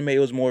watching anime. It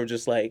was more of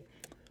just like,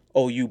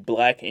 oh, you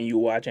black and you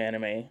watch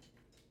anime,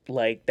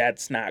 like,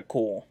 that's not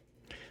cool.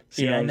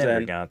 See, I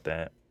never got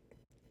that.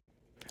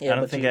 Yeah, I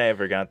don't think I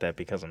ever got that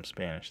because I'm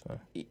Spanish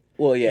though.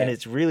 Well, yeah, and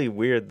it's really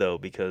weird though,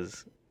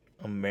 because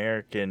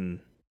American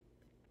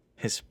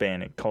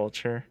Hispanic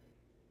culture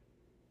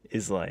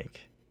is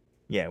like,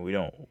 yeah, we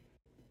don't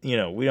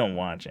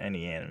watch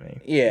any anime.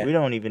 Yeah. We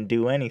don't even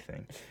do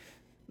anything.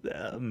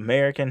 The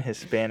American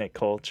Hispanic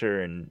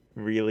culture and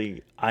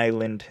really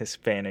island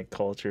Hispanic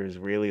culture is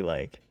really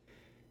like,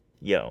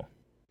 yo,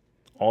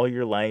 all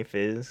your life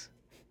is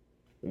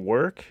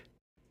work,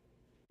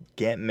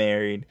 get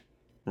married,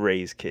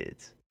 raise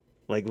kids.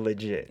 Like,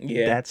 legit.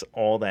 Yeah. That's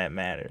all that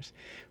matters.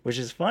 Which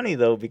is funny,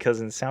 though,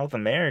 because in South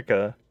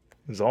America,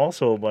 there's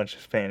also a bunch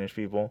of Spanish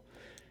people.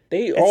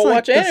 They all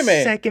watch anime.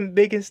 The second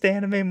biggest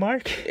anime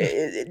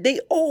market. They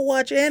all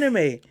watch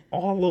anime.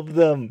 All of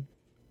them.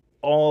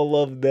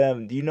 All of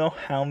them. Do you know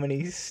how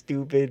many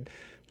stupid,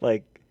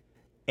 like,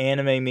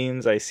 anime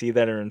memes I see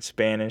that are in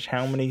Spanish?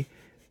 How many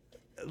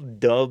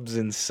dubs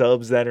and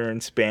subs that are in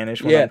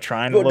Spanish when I'm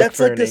trying to look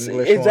for an English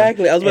one?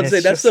 Exactly. I was about to say,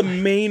 that's the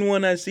main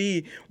one I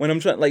see when I'm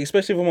trying, like,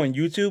 especially if I'm on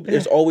YouTube,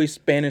 there's always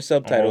Spanish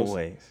subtitles.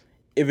 Always.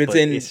 If it's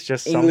in it's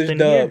just English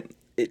dub,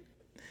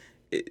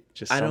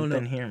 I don't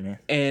know. Here, man.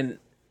 And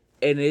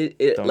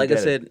it like I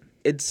said,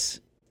 it's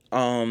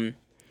like,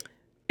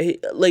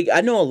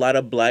 I know a lot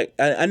of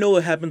I know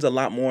it happens a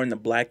lot more in the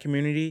black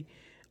community.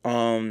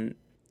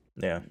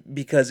 Yeah.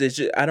 Because it's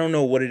just, I don't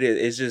know what it is.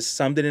 It's just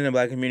something in the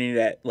black community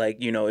that,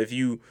 like, you know, if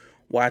you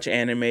watch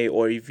anime,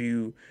 or if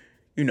you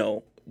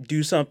know,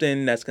 do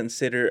something that's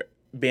considered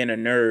being a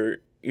nerd,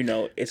 you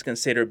know, it's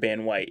considered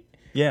being white.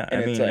 Yeah,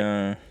 and I mean,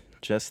 like,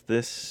 just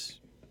this,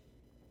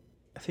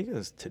 I think it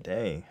was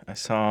today, I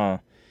saw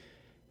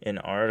an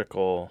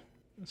article,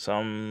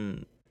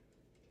 some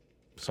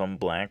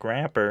black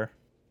rapper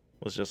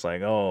was just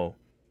like, oh,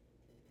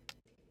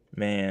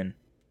 man,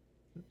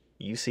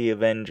 you see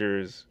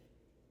Avengers,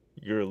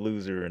 you're a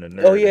loser and a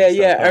nerd. Oh yeah, and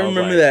stuff. yeah. And I was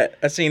remember like, that.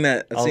 I seen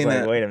that. I was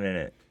like, wait a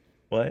minute,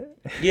 what?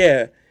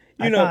 Yeah,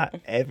 I thought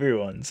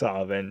everyone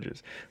saw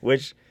Avengers,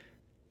 which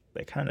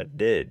they kind of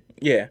did.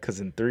 Yeah. Because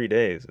in 3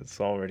 days, it's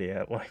already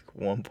at like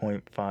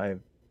 $1.5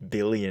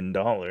 billion.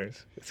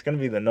 It's going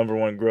to be the number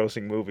one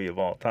grossing movie of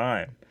all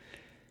time.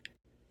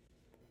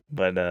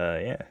 But,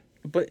 yeah.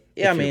 But,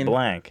 yeah, if you're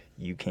black,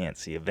 you can't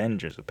see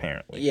Avengers,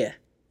 apparently. Yeah,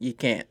 you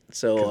can't.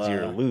 So because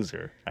you're a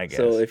loser, I guess.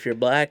 So if you're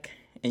black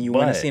and you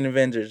want to see an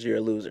Avengers, you're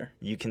a loser.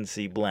 You can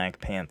see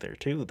Black Panther,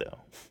 too, though.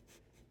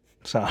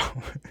 So,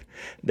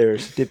 there are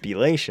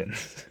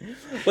stipulations.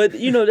 But,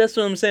 that's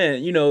what I'm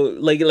saying.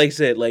 Like I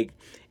said, like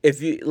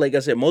I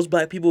said, most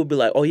black people would be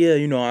like, oh,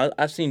 yeah,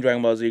 I've seen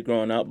Dragon Ball Z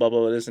growing up, blah, blah,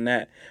 blah, this and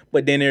that.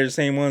 But then they're the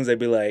same ones that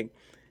be like,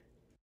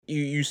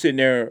 you sitting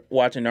there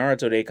watching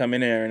Naruto, they come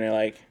in there and they're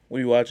like, what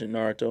are you watching,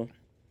 Naruto?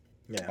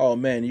 Yeah. Oh,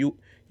 man, you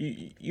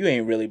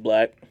ain't really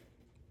black.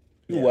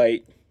 You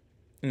white.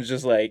 And it's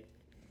just like,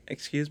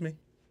 excuse me?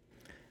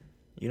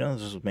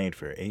 This was made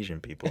for Asian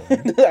people. I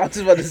was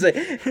just about to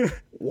say,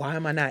 why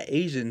am I not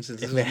Asian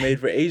since this was made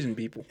for Asian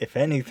people? If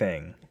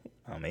anything,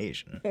 I'm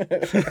Asian.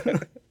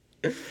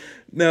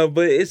 No,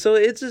 but it's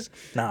just...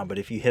 Nah, but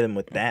if you hit him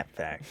with that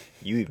fact,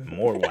 you even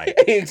more white.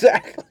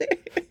 Exactly.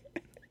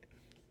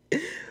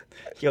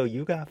 Yo,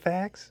 you got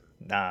facts?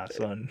 Nah,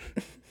 son.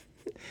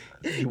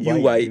 You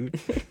white.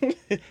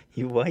 Dude.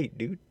 You white,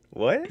 dude.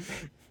 What?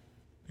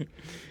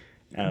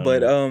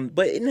 But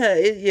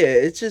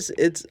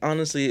it's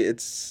honestly,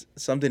 it's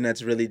something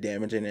that's really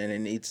damaging, and it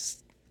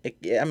needs.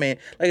 I mean,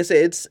 like I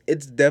said,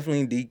 it's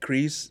definitely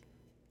decreased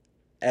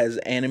as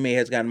anime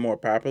has gotten more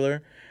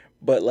popular,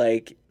 but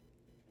like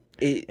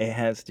it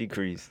has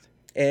decreased.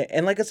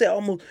 And like I said,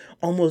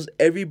 almost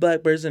every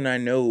black person I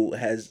know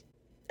has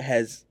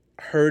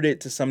heard it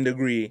to some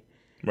degree,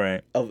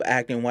 right, of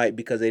acting white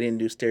because they didn't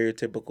do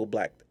stereotypical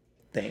black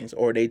things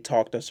or they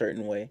talked a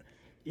certain way.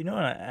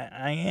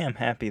 I am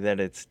happy that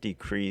it's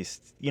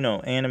decreased.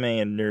 Anime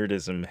and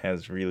nerdism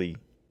has really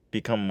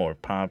become more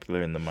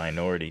popular in the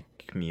minority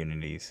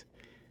communities,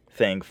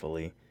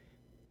 thankfully.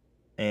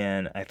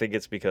 And I think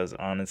it's because,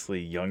 honestly,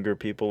 younger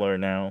people are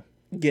now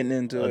getting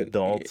into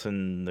adults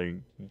and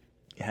they're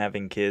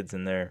having kids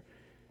and they're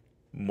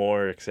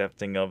more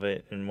accepting of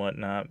it and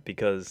whatnot.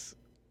 Because,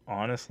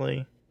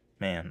 honestly,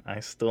 man,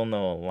 I still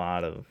know a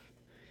lot of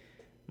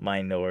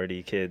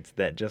minority kids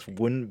that just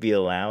wouldn't be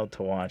allowed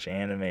to watch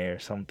anime or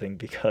something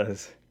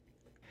because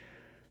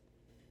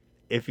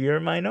if you're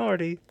a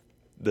minority,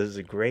 there's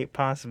a great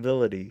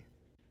possibility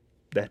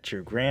that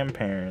your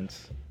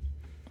grandparents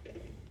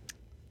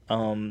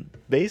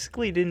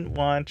basically didn't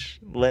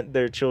let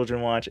their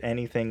children watch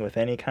anything with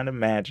any kind of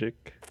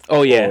magic.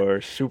 Oh yeah, or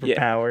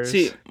superpowers.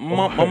 Yeah. See,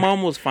 my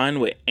mom was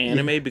fine with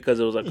anime because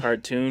it was a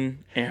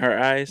cartoon in her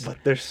eyes. But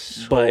there's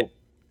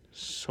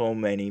so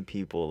many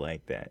people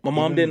like that. My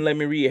mom didn't let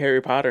me read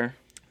Harry Potter.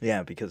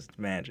 Yeah, because it's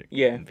magic.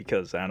 Yeah.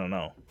 Because, I don't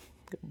know.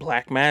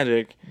 Black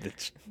magic.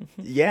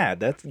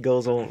 That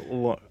goes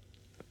on.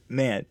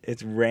 Man,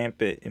 it's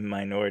rampant in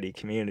minority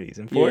communities.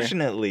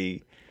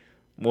 Unfortunately,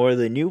 more of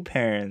the new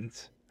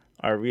parents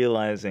are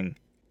realizing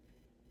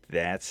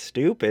that's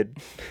stupid.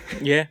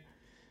 Yeah.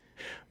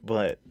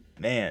 But,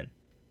 man,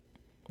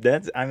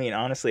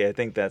 honestly, I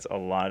think that's a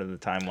lot of the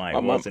time why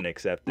it wasn't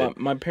accepted.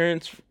 My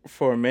parents,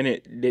 for a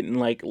minute, didn't,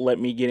 let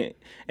me get it.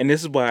 And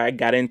this is why I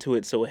got into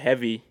it so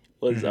heavy,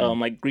 was,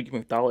 Greek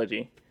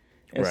mythology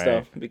and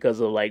stuff. Because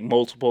of,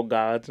 multiple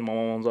gods. And my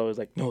mom was always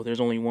like, no,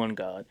 there's only one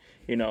God,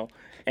 And I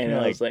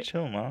was like,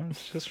 chill, Mom.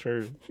 It's just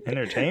for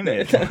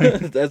entertainment.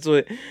 That's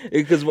what...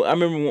 Because I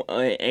remember in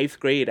 8th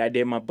grade, I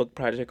did my book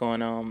project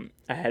on...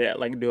 I had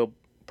to, do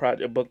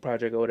a book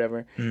project or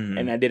whatever. Mm-hmm.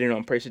 And I did it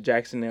on Percy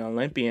Jackson and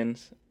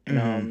Olympians.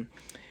 And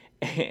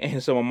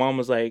and so my mom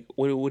was like,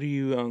 "What do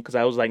you?" Because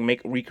I was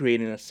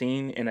recreating a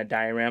scene in a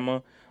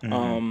diorama,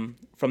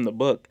 from the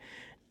book,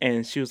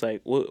 and she was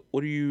like, "What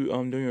are you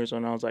doing yours?"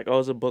 And I was like, "Oh,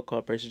 it's a book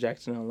called Percy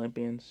Jackson and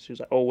Olympians." She was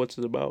like, "Oh, what's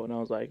it about?" And I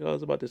was like, "Oh,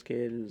 it's about this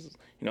kid who's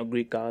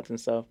Greek gods and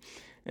stuff."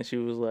 And she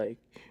was like,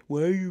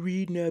 "Why are you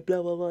reading that?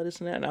 Blah blah blah, this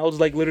and that." And I was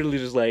literally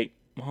just like,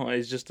 "Mom,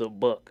 it's just a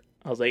book."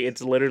 I was like,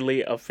 "It's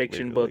literally a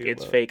fiction book.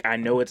 It's fake. I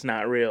know it's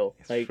not real."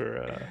 It's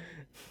for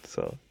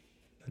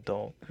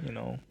adult,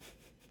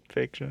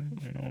 fiction,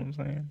 you know what I'm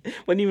saying? It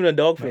wasn't even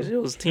adult fiction,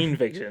 it was teen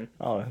fiction.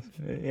 Oh,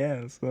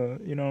 yeah, it's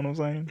you know what I'm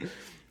saying?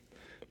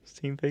 It's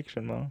teen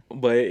fiction, though.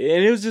 But,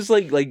 and it was just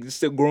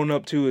still growing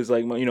up too, is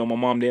my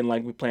mom didn't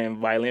like me playing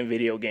violent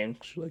video games.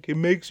 She's like, it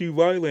makes you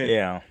violent.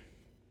 Yeah.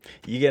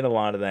 You get a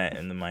lot of that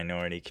in the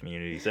minority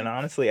communities. And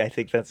honestly, I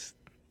think that's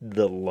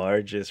the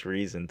largest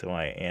reason to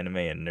why anime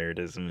and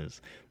nerdism is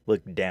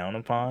looked down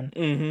upon.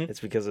 Mm-hmm.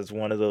 It's because it's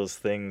one of those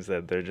things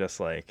that they're just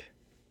like,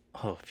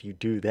 oh, if you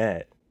do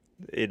that,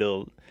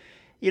 it'll...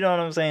 You know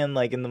what I'm saying?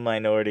 In the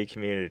minority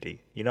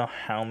community. You know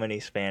how many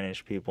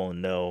Spanish people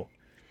know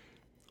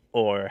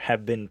or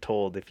have been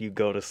told if you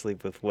go to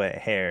sleep with wet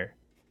hair,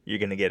 you're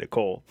going to get a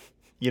cold?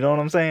 You know what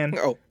I'm saying?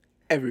 Oh,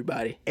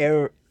 everybody.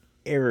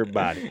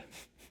 Everybody.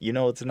 You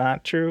know it's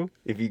not true?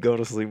 If you go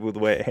to sleep with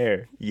wet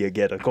hair, you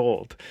get a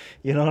cold.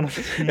 You know what I'm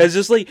saying? It's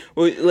just like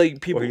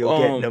people Or you'll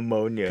get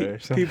pneumonia or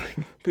something.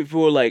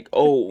 people are like,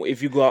 oh,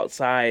 if you go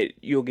outside,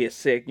 you'll get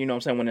sick. You know what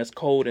I'm saying? When it's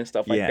cold and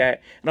stuff like Yeah.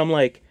 that. And I'm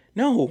like,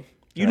 no,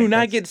 you Like, do not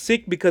that's- get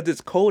sick because it's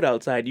cold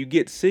outside. You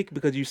get sick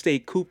because you stay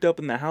cooped up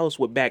in the house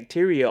with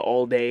bacteria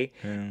all day,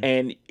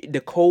 and the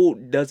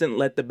cold doesn't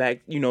let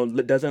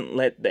doesn't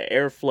let the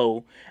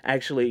airflow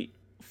actually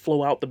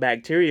flow out the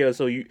bacteria.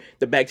 So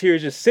the bacteria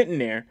is just sitting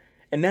there,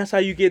 and that's how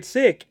you get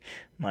sick.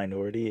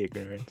 Minority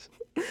ignorance.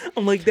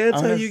 I'm like, that's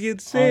how you get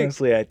sick.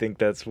 Honestly, I think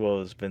that's what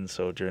has been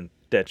so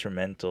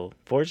detrimental.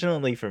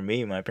 Fortunately for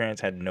me, my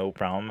parents had no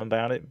problem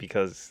about it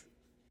because,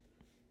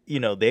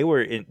 they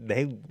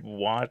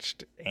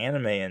watched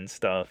anime and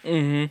stuff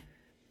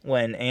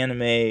when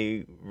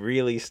anime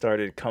really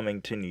started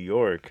coming to New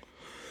York.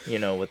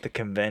 With the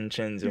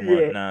conventions and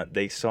whatnot,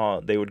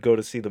 they would go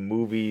to see the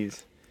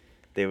movies.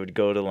 They would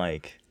go to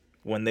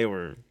when they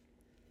were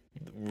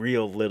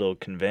real little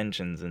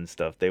conventions and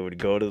stuff, they would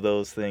go to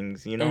those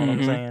things, what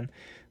I'm saying?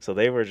 So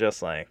they were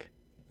just like,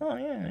 oh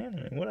yeah,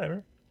 anime,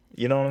 whatever.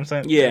 You know what I'm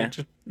saying? Yeah.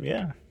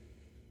 Yeah.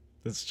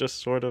 It's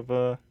just sort of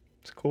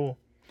it's cool.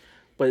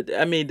 But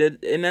I mean,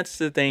 and that's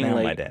the thing. Now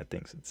like, my dad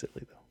thinks it's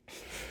silly though,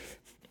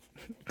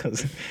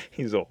 because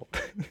he's old.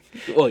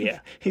 Oh yeah,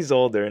 He's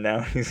older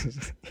now.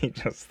 He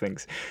just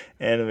thinks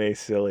anime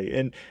silly,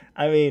 and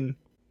I mean,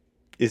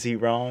 is he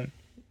wrong?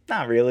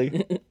 Not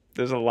really.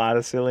 There's a lot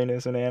of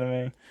silliness in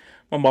anime.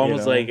 my mom You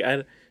was know? like,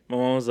 I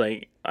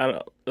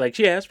don't like.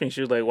 She asked me,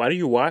 she was like, "Why do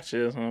you watch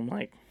this?" And I'm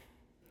like,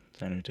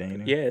 It's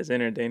entertaining. "Yeah, it's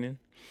entertaining."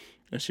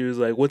 And she was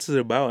like, "What's it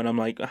about?" And I'm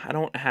like, "I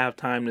don't have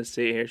time to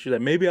sit here." She's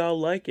like, "Maybe I'll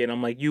like it."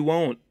 I'm like, "You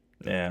won't."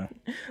 Yeah.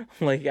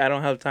 I'm like, I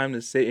don't have time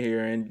to sit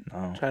here and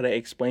No. try to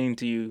explain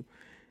to you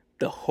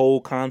the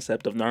whole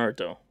concept of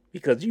Naruto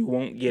because you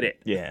won't get it.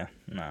 Yeah.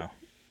 No.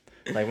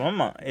 Like my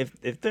mom,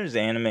 if there's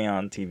anime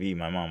on TV,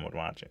 my mom would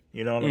watch it.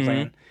 You know what I'm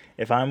saying?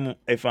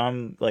 If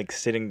I'm like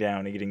sitting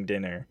down eating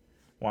dinner,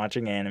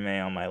 watching anime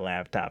on my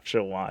laptop,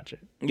 she'll watch it.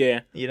 Yeah.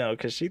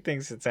 Because she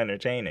thinks it's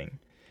entertaining.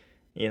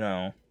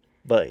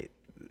 But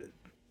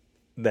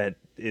that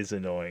is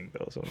annoying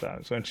though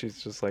sometimes when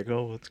she's just like,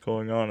 "Oh, what's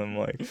going on?" I'm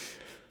like,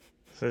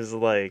 there's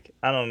like,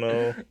 I don't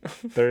know,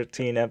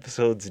 13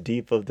 episodes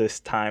deep of this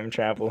time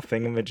travel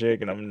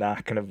thingamajig, and I'm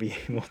not gonna be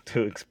able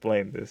to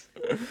explain this.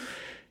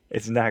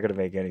 It's not gonna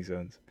make any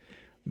sense.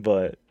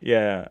 But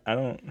yeah, I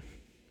don't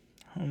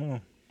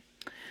know.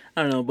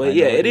 I don't know, but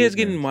yeah, it Minority is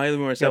getting ignorance. mildly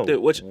more Yo, accepted.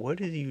 Which what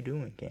are you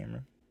doing,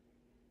 Cameron?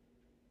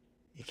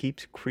 It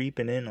keeps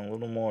creeping in a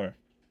little more.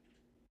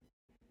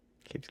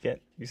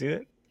 You see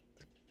it?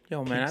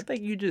 yo, man, I keeps-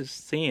 think you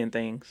just seeing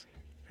things.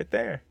 Right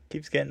there.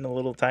 Keeps getting a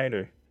little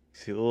tighter.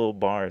 See the little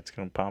bar? It's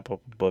gonna pop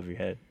up above your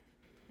head.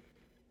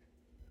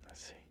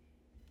 Let's see.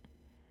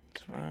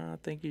 I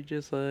think you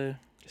just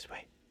Just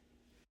wait.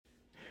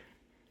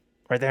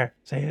 Right there.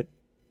 Say it.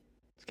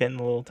 It's getting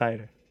a little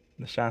tighter.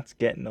 The shot's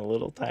getting a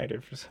little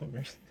tighter for some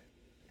reason.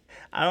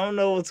 I don't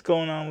know what's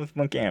going on with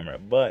my camera,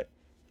 but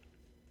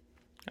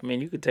I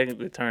mean, you could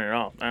technically turn it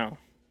off now.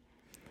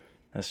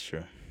 that's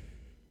true.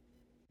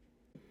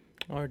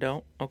 Or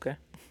don't. Okay.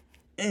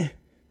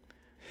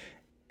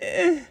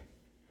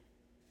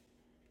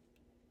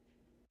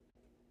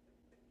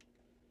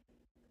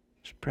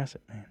 Just press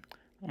it, man.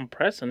 I'm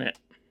pressing it.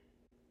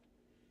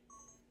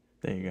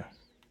 There you go.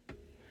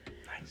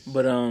 Nice.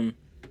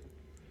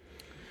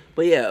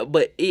 But yeah,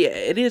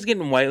 it is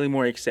getting widely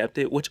more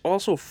accepted, which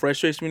also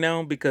frustrates me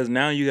now because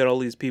now you got all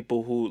these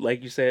people who,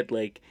 like you said,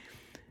 like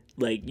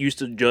used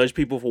to judge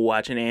people for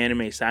watching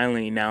anime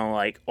silently. Now,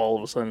 like all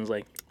of a sudden, it's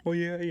like, oh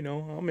yeah,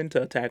 I'm into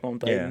Attack on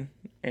Titan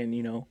and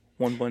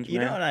One Punch Man. You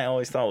know what I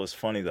always thought was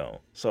funny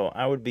though? So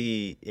I would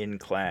be in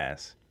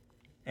class,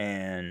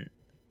 and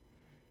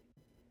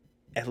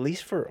at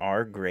least for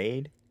our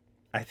grade,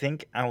 I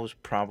think I was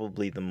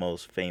probably the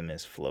most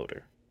famous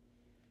floater.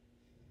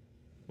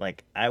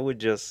 Like I would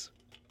just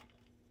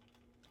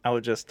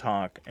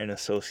talk and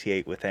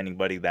associate with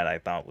anybody that I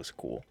thought was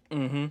cool.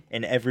 Mm-hmm.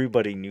 And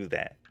everybody knew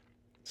that.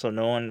 So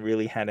no one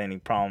really had any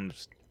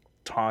problems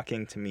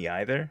talking to me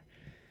either,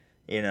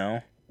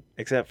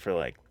 except for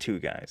like two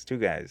guys. Two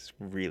guys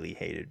really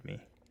hated me.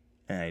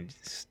 And I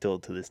still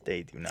to this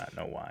day do not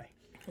know why.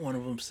 One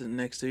of them sitting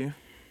next to you.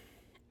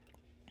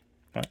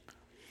 What?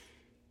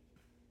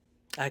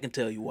 I can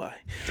tell you why.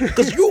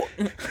 Because you...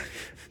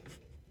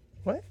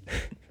 What?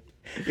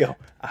 Yo,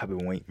 I've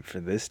been waiting for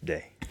this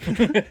day.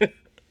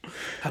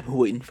 I've been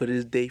waiting for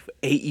this day for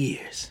 8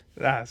 years.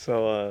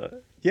 So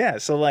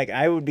like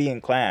I would be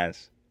in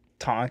class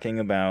talking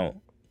about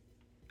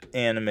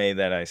anime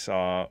that I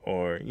saw,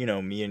 or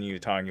me and you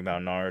talking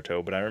about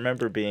Naruto. But I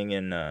remember being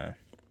in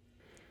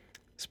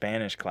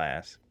Spanish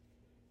class,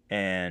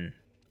 and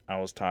I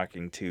was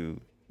talking to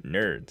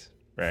nerds,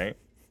 right?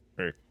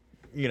 Or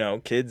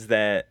kids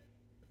that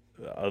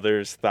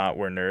others thought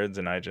were nerds,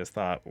 and I just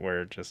thought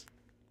were just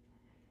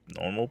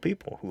normal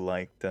people who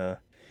liked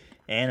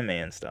anime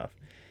and stuff.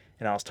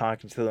 And I was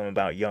talking to them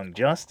about Young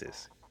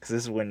Justice, because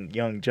this is when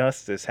Young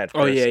Justice had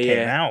first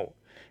came out.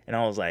 And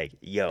I was like,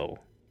 yo,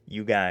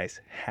 you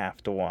guys have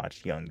to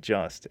watch Young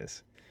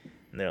Justice.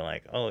 And they're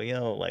like, oh,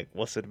 yo, like,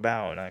 what's it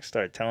about? And I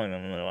start telling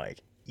them, and they're like,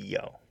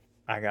 yo,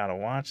 I gotta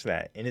watch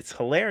that. And it's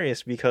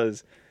hilarious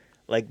because,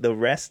 like, the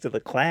rest of the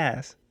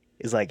class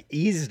is, like,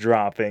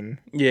 eavesdropping.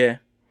 Yeah.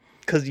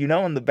 Because, you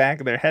know, in the back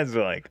of their heads,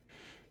 they're like,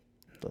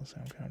 those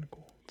sound kind of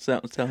cool.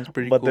 Sounds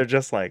pretty but cool. they're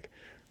just like,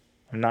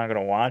 I'm not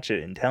gonna watch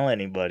it and tell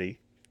anybody.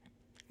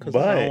 Because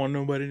I don't want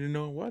nobody to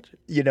know and watch it.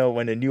 You know,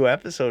 when a new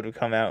episode would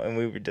come out and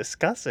we would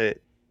discuss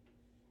it,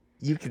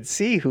 you could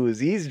see who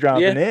was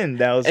eavesdropping in.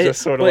 That was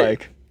just sort of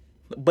like...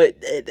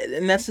 But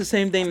and that's the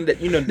same thing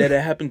that, you know, that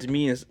happened to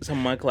me in some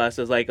of my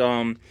classes. Like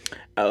I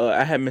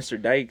had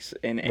Mr. Dykes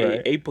and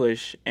A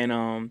Push, and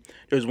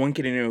there was one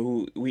kid in there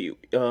who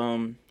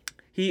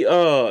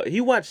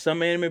he watched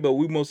some anime, but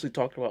we mostly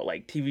talked about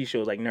like TV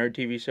shows, like nerd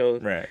TV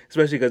shows, right?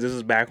 Especially because this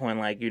is back when,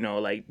 like, you know,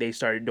 like they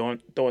started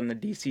throwing the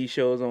DC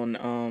shows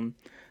on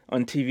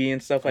TV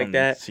and stuff like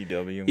that.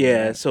 CW.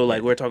 Yeah, so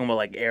like we're talking about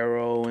like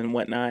Arrow and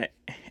whatnot,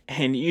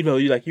 and you know,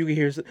 you can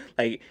hear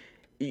like.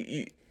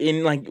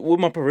 In like with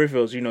my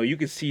peripherals, you know, you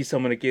could see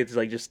some of the kids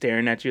like just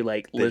staring at you,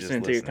 like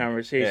listening to your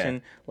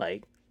conversation,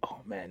 like,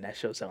 oh man, that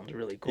show sounds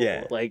really cool.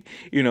 Yeah. Like,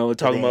 you know,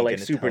 talking about like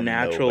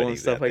Supernatural and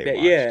stuff like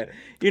that. Yeah,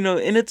 you know,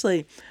 and it's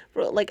like,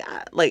 bro, like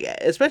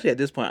especially at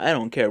this point, I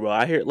don't care, bro.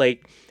 I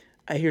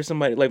hear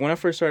somebody, like when I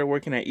first started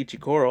working at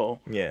Ichikoro,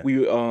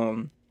 we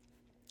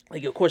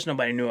like of course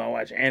nobody knew I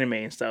watched anime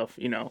and stuff,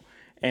 you know,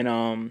 and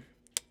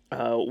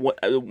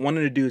one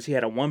of the dudes, he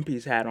had a One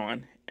Piece hat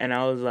on, and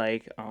I was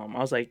like,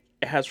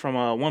 it has from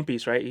One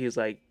Piece, right? He was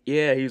like,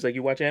 yeah. He was like,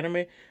 you watch anime?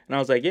 And I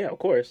was like, yeah, of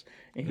course.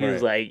 And he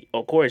was like,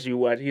 of course you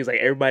watch. He was like,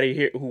 everybody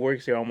here who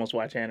works here almost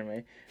watch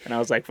anime. And I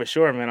was like, for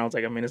sure, man. I was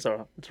like, I mean, it's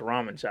a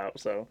ramen shop,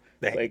 so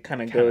that like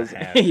kind of goes,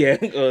 yeah,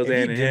 it goes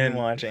in. If you didn't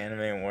watch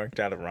anime and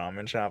worked at a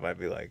ramen shop, I'd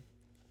be like,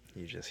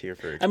 you just here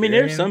for experience? I mean,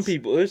 there's some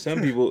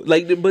people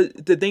like,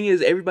 but the thing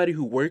is, everybody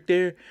who worked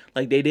there,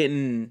 like, they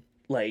didn't.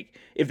 Like,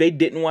 if they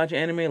didn't watch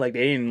anime, like,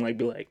 they didn't, like,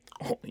 be like,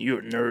 oh, you're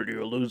a nerd,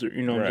 you're a loser,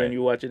 you know what I'm saying?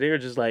 You watch it, they were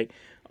just like,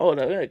 oh,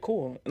 that's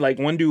cool. Like,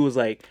 one dude was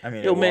like, I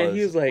mean, yo, man,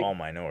 he was like... all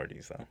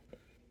minorities, though.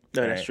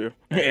 No, that's true.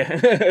 Yeah.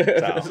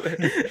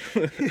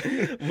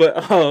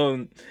 But,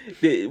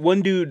 the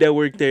one dude that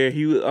worked there,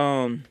 he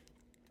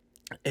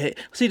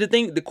see,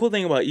 the cool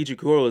thing about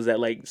Ichikuro is that,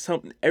 like,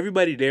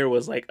 everybody there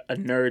was like a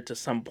nerd to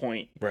some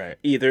point. Right.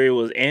 Either it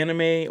was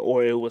anime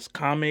or it was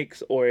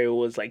comics or it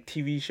was like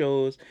TV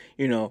shows,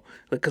 you know,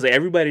 because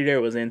everybody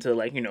there was into,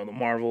 like, you know, the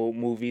Marvel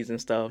movies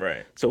and stuff.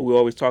 Right. So we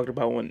always talked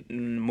about when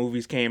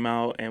movies came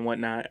out and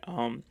whatnot.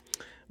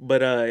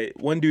 But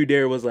one dude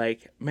there was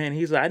like, man,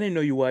 he's like, I didn't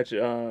know you watch. He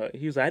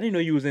was like, I didn't know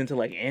you was into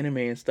like anime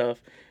and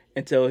stuff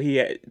until he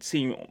had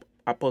seen.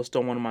 I posted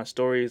on one of my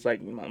stories,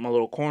 like my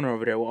little corner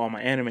over there with all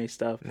my anime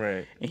stuff.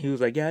 Right. And he was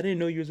like, yeah, I didn't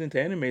know you was into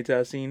anime until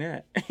I seen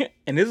that.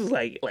 And this was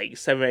like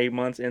 7 or 8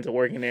 months into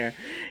working there.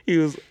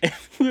 We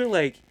were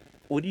like,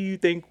 what do you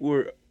think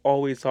we're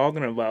always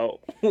talking about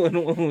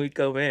when we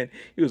come in?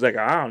 He was like,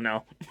 I don't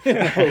know.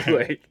 I was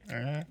like,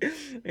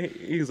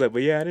 he was like,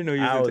 but yeah, I didn't know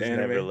you was into anime.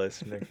 I was never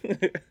listening.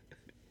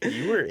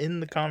 You were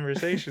in the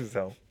conversations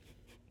though.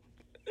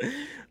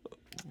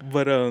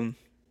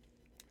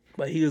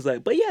 But he was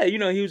like, but yeah, you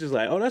know, he was just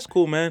like, oh, that's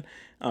cool, man.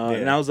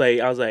 And I was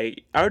like, I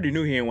already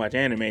knew he didn't watch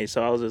anime,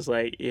 so I was just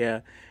like,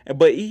 yeah.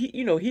 But he,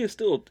 you know, he is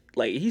still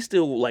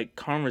like,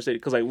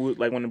 conversated, because like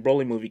when the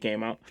Broly movie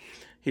came out,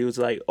 he was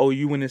like, oh,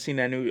 you went and seen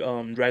that new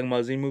Dragon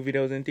Ball Z movie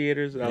that was in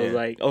theaters? And I was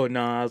like, oh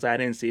no, I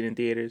didn't see it in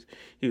theaters.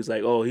 He was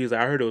like,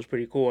 I heard it was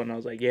pretty cool, and I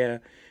was like, yeah.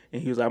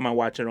 And he was like, I might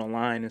watch it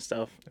online and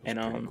stuff. It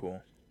was pretty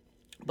cool.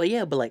 But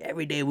yeah, like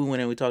every day we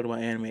went and we talked about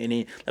anime, and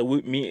then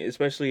like me,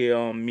 especially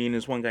me and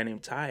this one guy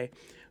named Ty.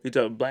 We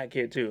talked about Black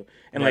Kid too,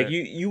 and like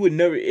you would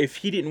never, if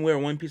he didn't wear a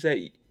One Piece hat,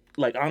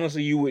 like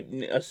honestly you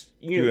wouldn't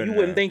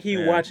think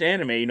he watched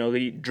anime. You know,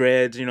 he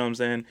dreads. You know what I'm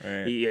saying?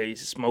 Right. He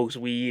smokes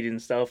weed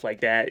and stuff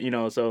like that. You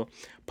know, so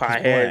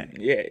pothead.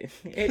 Yeah,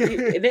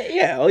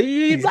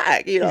 he's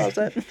black. You know what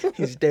I'm saying?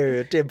 He's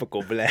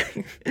stereotypical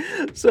black.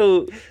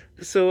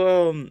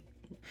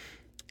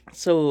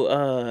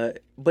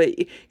 But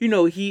you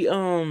know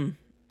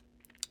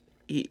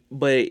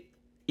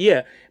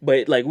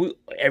but like we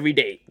every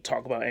day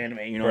talk about anime,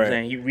 you know what I'm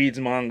saying? He reads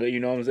manga, you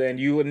know what I'm saying?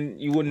 You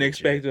wouldn't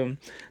expect him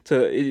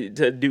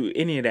to do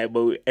any of that,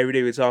 but every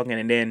day we're talking,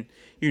 and then,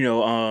 you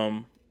know,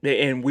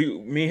 and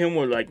me and him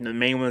were like the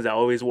main ones that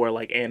always wore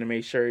like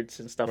anime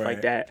shirts and stuff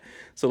like that.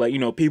 So like, you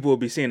know, people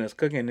would be seeing us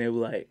cooking and they were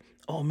like,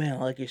 oh man, I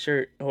like your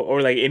shirt.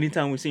 Or like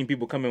anytime we seen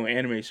people come in with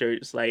anime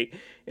shirts, like,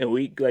 and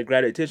we like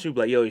grab their attention, we'd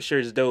be like, yo, your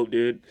shirt's dope,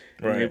 dude.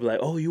 And they'd be like,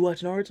 oh, you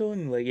watch Naruto?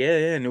 And like,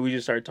 yeah. And then we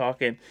just start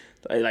talking,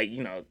 like,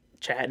 you know,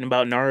 chatting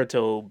about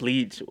Naruto,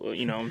 Bleach,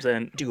 you know what I'm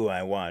saying? Do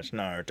I watch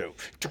Naruto?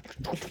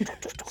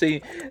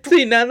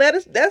 See, now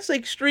that's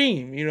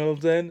extreme, you know what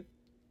I'm saying?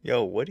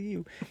 Yo, what do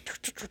you...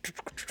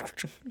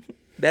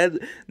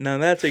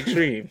 That's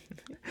extreme.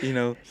 You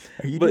know,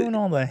 Are you but- doing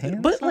all the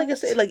hand But like I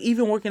signs? said, like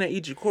even working at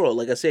Ichikuro,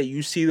 like I said,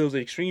 you see those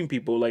extreme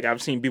people. Like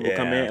I've seen people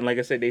come in Yeah. and like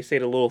I said, they say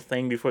the little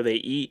thing before they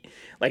eat.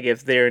 Like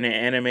if they're in an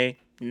anime,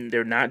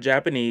 they're not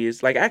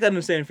Japanese. Like I can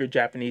understand if you're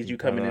Japanese, you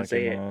come in and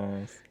say it.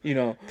 You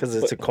know, Because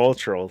it's a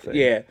cultural thing.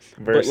 yeah.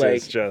 Versus but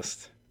like,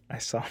 just, I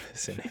saw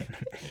this in anime.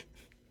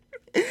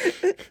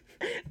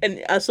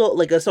 and I saw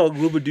a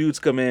group of dudes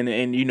come in,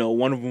 and you know,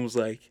 one of them was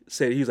like,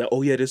 said he was like,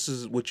 "Oh yeah, this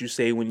is what you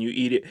say when you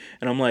eat it,"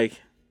 and I'm like,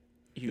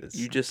 you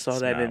just saw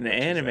It's that not in the what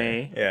you say.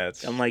 anime. Yeah,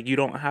 it's... I'm like, you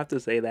don't have to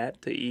say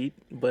that to eat,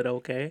 but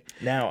okay.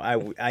 Now,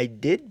 I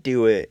did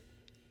do it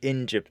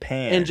in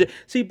Japan. And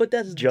see, but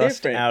that's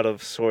just different. out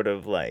of sort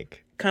of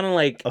like Kind of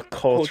like a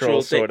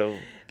cultural thing. sort of...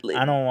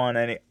 I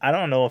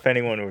don't know if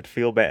anyone would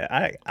feel bad.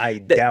 I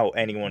doubt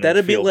anyone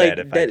would feel bad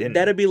if I didn't.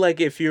 That'd be like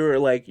if you're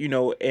like, you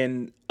know,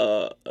 in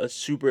a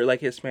super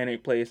like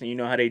Hispanic place, and you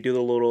know how they do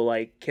the little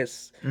like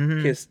kiss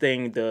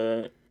thing,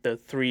 the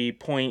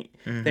 3-point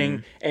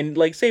thing, and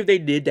like say if they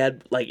did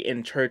that like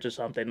in church or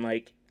something,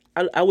 like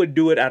I would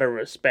do it out of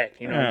respect,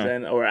 you know what I'm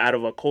saying, or out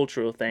of a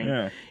cultural thing.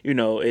 Yeah. You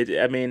know,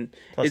 I mean,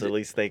 Plus, at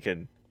least they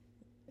could,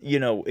 you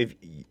know, if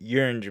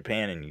you're in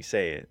Japan and you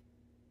say it,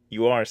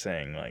 you are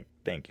saying like,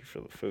 thank you for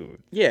the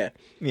food. Yeah.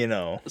 You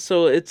know.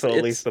 So at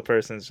least the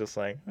person's just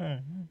like, I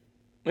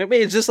mean,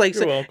 it's just like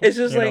it's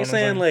just like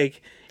saying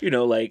like, you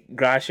know, like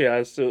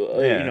gracias to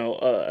you know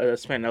a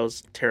Spanish. That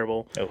was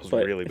terrible. That was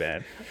really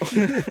bad.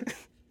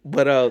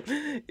 But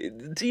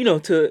you know,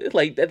 to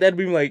like that'd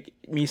be like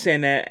me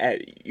saying that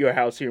at your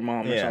house to your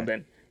mom or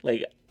something.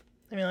 Like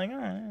I'd be like,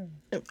 oh,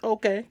 yeah.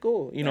 Okay,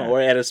 cool. You know, or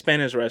at a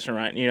Spanish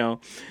restaurant. You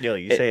know, yo,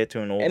 you say it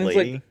to an old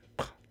lady,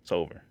 it's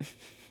over.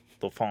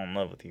 They'll fall in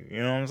love with you. You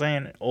know what I'm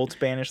saying? Old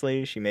Spanish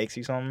lady, she makes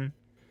you something,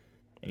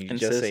 and you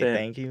just say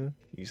thank you.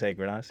 You say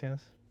gracias.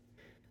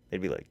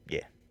 They'd be like,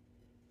 yeah.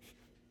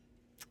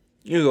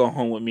 You go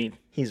home with me.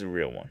 He's a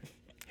real one.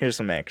 Here's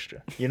some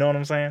extra. You know what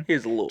I'm saying?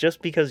 Here's a little.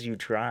 Just because you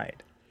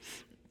tried.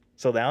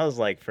 So that was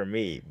like for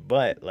me.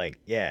 But like,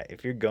 yeah,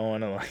 if you're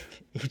going to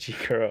like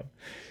Ichikuro,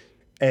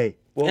 hey,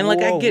 whoa, and like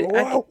whoa, I get,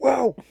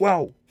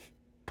 whoa,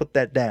 put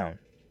that down.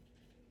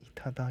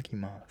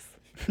 Itadakimasu.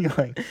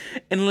 Like,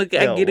 and look,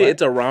 I get it.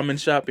 It's a ramen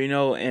shop, you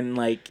know, and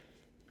like,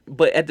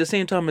 but at the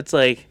same time, it's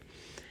like,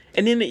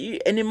 and then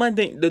my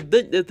thing,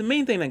 the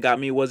main thing that got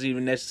me wasn't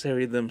even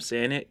necessarily them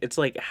saying it. It's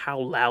like how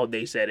loud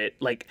they said it.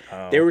 Like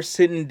they were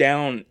sitting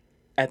down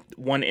at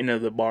one end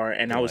of the bar,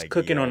 and I was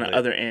cooking on the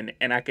other end,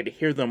 and I could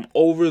hear them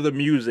over the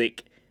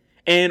music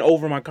and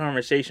over my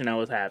conversation I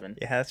was having.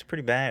 Yeah, that's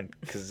pretty bad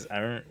because I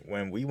remember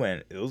when we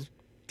went, it was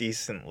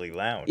decently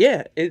loud.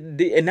 Yeah, and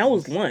that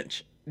was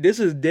lunch.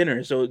 This is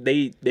dinner, so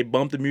they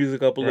bump the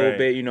music up a little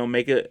bit, you know,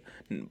 make it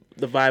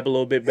the vibe a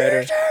little bit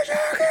better.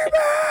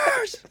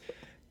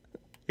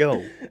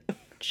 Yo,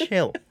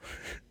 chill.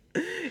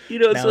 You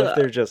know, now so if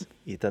they're just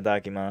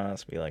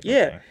itadakimasu, be like,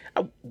 yeah, okay.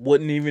 I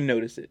wouldn't even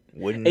notice it.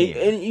 Wouldn't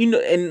and you know,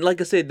 and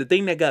like I said, the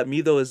thing that got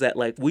me though is that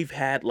like we've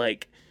had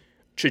like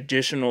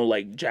traditional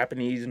like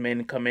Japanese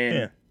men come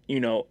in, you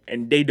know,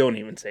 and they don't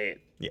even say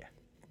it. Yeah.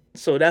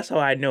 So that's how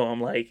I know.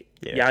 I'm like,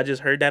 y'all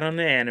just heard that on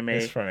the anime.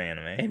 It's from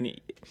anime.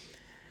 And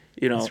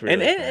you know,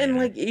 really and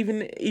like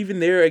even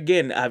there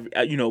again,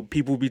 you know,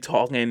 people be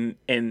talking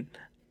and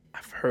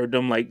I've heard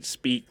them like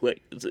speak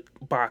like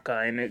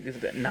baka and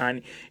it's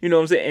nani, you know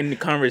what I'm saying, in the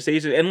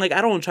conversation. And like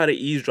I don't try to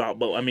eavesdrop,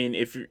 but I mean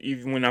if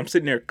when I'm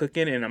sitting there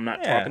cooking and I'm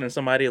not talking to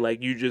somebody,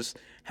 like you just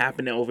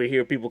happen to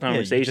overhear people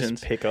conversations. You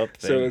just pick up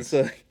things.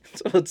 So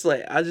it's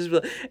like I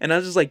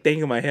just like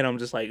thinking in my head, I'm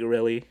just like,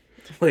 really?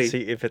 Like,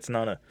 see if it's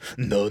not a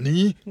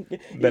nani,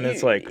 then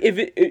it's like, if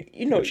it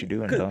you know, what you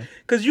doing, dog?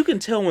 Because you can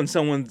tell when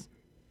someone's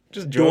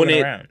just doing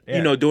it around. Yeah.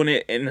 you know, doing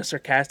it in a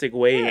sarcastic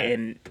way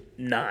and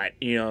not,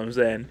 you know what I'm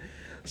saying.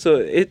 So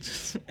it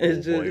just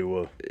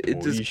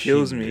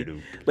kills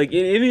me. Like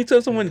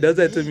anytime someone does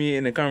that to me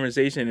in a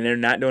conversation and they're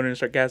not doing it in a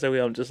sarcastic way,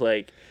 I'm just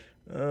like,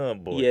 oh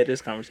boy, yeah,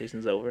 this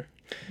conversation's over.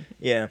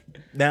 Yeah.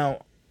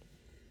 Now,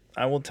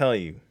 I will tell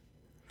you,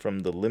 from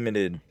the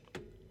limited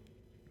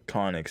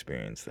con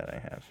experience that I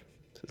have,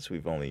 since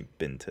we've only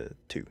been to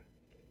 2,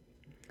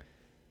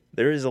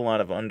 there is a lot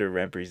of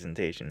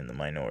underrepresentation in the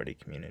minority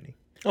community.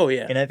 Oh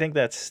yeah. And I think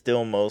that's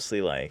still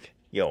mostly like,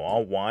 yo,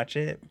 I'll watch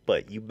it,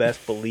 but you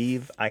best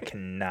believe I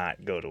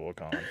cannot go to a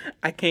con.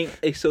 I can't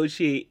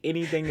associate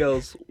anything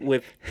else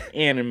with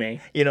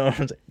anime. You know what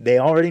I'm saying? They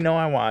already know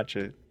I watch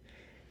it.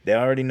 They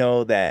already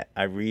know that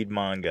I read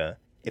manga.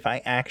 If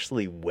I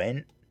actually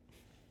went,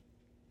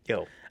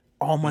 yo,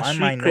 all my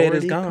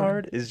minority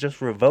card is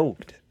just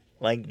revoked.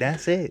 Like,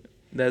 that's it.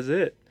 That's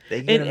it.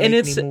 And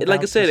it's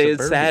like I said,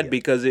 it's sad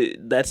because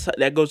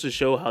that goes to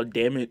show how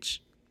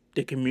damaged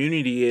the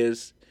community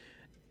is.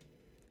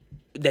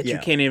 That you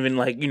can't even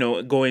like, you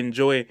know, go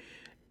enjoy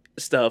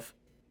stuff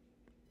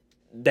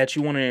that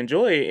you want to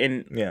enjoy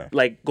and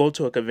like go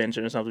to a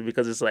convention or something,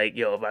 because it's like,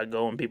 yo, if I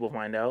go and people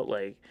find out,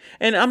 like,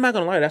 and I'm not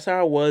gonna lie, that's how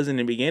I was in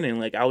the beginning.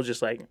 Like I was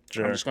just like,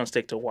 I'm just gonna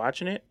stick to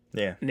watching it.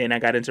 Yeah. And then I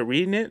got into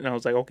reading it and I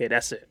was like, okay,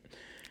 that's it.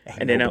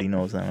 And then nobody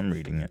knows that I'm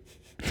reading it.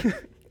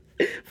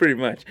 Pretty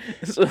much.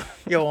 So,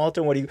 Yo,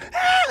 Alton, what do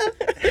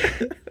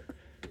you?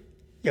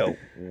 Yo,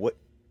 what?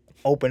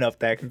 Open up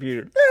that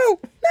computer. No,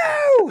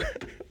 no.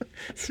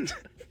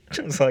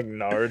 It's like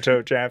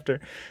Naruto chapter.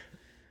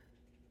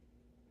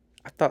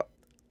 I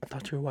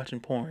thought you were watching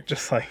porn.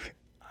 Just like,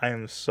 I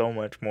am so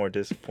much more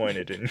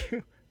disappointed in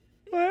you.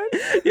 What?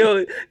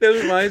 Yo, that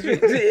reminds me,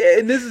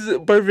 and this is a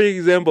perfect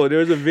example. There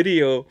was a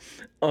video,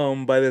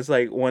 by this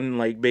like one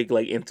like big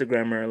like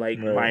Instagrammer like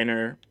Right.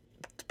 Viner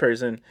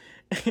person,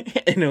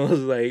 and it was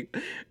like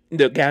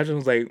the caption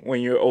was like when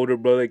your older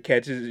brother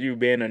catches you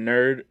being a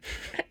nerd,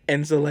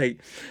 and so like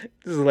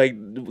this is like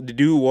the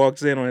dude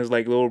walks in on his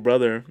like little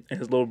brother, and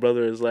his little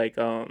brother is like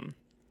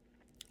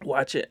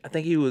watch it. I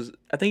think he was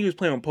playing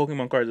with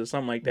Pokemon cards or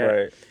something like that,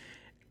 Right.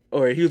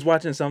 or he was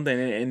watching something,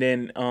 and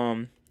then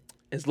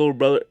his older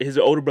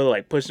brother,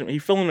 like pushed him. He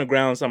fell on the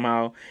ground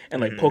somehow, and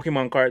like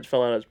Pokemon cards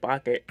fell out of his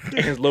pocket.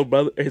 And his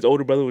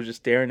older brother, was just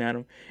staring at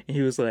him, and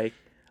he was like,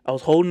 "I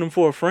was holding him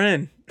for a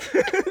friend."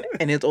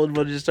 And his older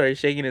brother just started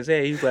shaking his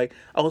head. He's like,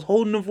 "I was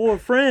holding them for a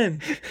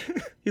friend."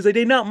 He's like,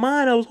 "They not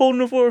mine. I was holding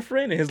them for a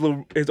friend."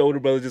 And his older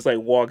brother just like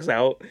walks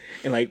out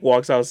and like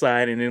walks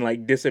outside and then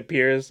like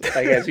disappears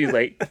like as he's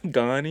like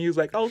gone. And he was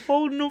like, "I was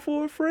holding them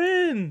for a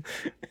friend."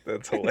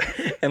 That's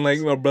hilarious. And like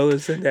my brother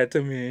sent that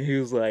to me, and he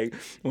was like,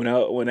 "When I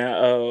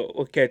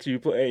will catch you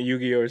playing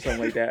Yu-Gi-Oh or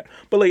something like that."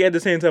 But like at the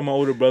same time, my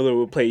older brother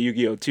would play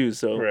Yu-Gi-Oh too.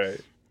 So Right.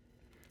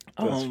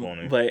 That's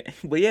funny.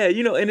 But yeah,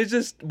 you know, and it's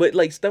just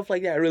like stuff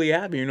like that really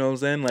happened. You know what I'm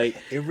saying? Like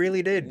It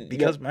really did,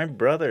 because my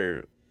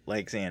brother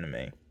likes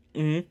anime.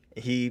 mhm.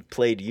 He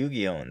played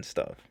Yu-Gi-Oh and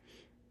stuff.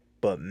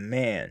 But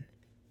man,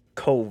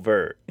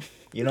 covert.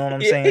 You know what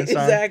I'm saying,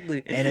 son?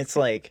 Exactly. And it's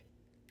like,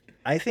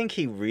 I think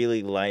he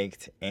really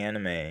liked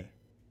anime.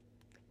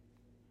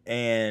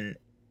 And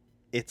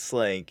it's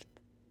like,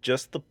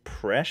 just the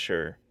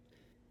pressure,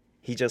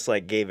 he just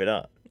like gave it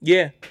up.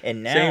 Yeah.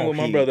 And Same now with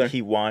my brother.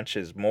 he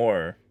watches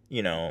more,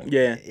 you know.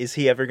 Yeah. Is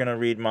he ever going to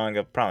read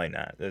manga? Probably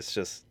not.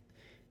 It's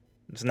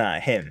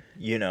not him,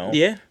 you know.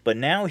 Yeah. But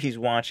now he's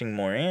watching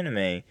more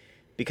anime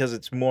because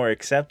it's more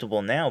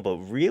acceptable now. But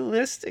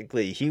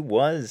realistically, he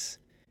was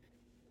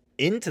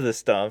into the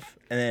stuff,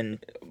 and then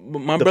But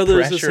my the brother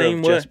is the pressure same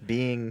of way. just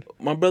being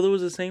My brother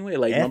was the same way.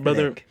 Like ethnic. my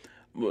brother,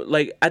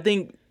 like I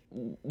think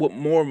what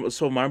more.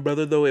 So my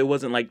brother though, it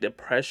wasn't like the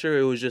pressure.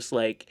 It was just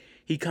like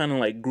he kind of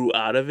like grew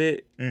out of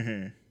it.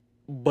 Mm-hmm.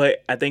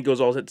 But I think it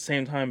was also at the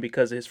same time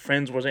because his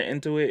friends wasn't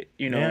into it,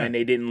 you know, Yeah. and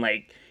they didn't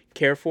like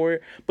care for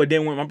it. But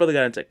then when my brother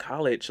got into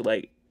college,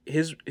 like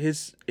his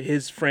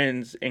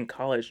friends in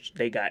college,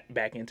 they got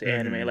back into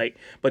anime, like,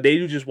 but they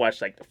would just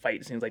watch like the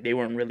fight scenes, like they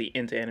weren't really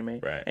into anime,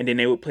 Right. And then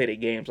they would play the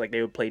games, like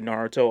they would play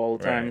Naruto all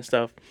the time Right. and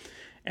stuff,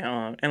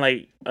 and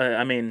like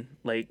I mean,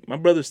 like my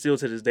brother still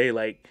to this day,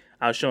 like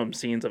I'll show him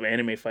scenes of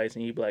anime fights,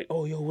 and he'd be like,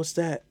 "Oh, yo, what's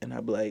that?" And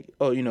I'd be like,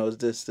 "Oh, you know, it's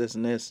this, this,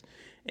 and this,"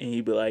 and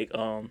he'd be like,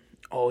 "Oh,"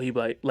 he'd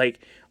be like,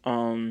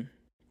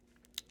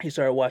 he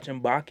started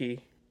watching Baki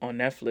on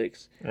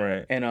Netflix,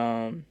 Right.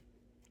 and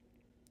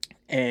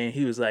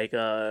he was like,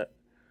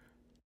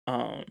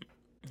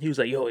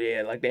 yo,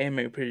 yeah, like the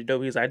anime pretty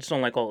dope. He was like, I just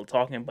don't like all the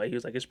talking, but he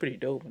was like, it's pretty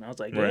dope. And I was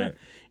like, yeah, Right.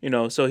 you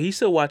know. So he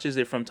still watches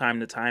it from time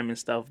to time and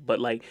stuff. But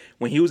like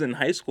when he was in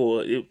high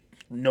school,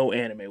 no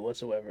anime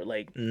whatsoever,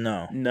 like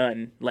No.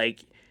 none.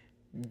 Like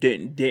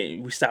didn't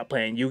we stopped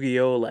playing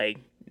Yu-Gi-Oh, like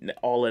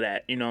all of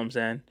that. You know what I'm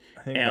saying?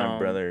 I think my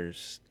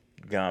brothers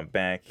got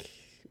back.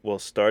 Well,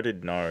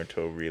 started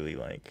Naruto really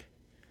like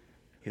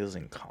he was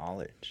in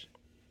college.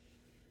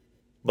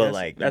 But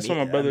That's what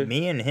my brother.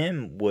 me and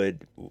him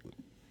would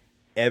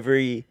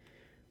every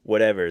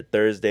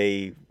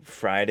Thursday,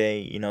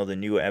 Friday, you know, the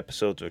new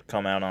episodes would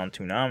come out on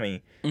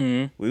Toonami.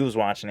 Mhm. We was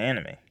watching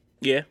anime.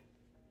 Yeah.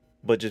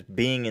 But just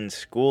being in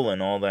school and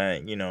all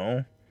that, you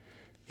know,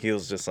 he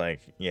was just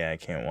like, yeah, I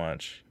can't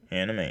watch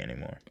anime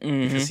anymore.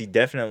 Because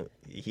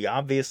he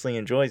obviously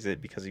enjoys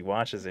it because he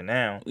watches it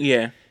now.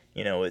 Yeah.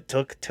 You know, it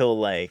took till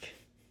like,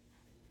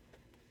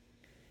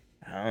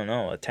 I don't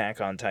know, Attack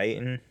on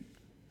Titan,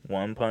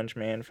 One Punch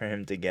Man for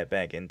him to get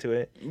back into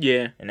it.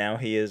 Yeah. And now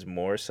he is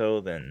more so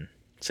than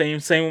Same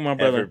with my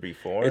brother. ever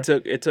before. It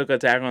took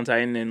Attack on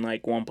Titan and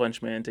like One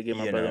Punch Man to get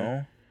my brother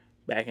know?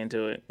 back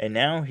into it. And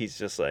now he's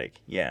just like,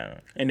 yeah.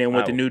 And then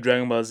with the new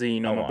Dragon Ball Z, you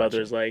know, I'll my watch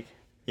brother's like,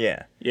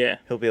 Yeah. yeah.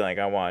 He'll be like,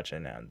 I watch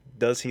it now.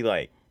 Does he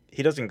like,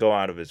 he doesn't go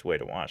out of his way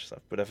to watch stuff.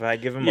 But if I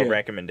give him a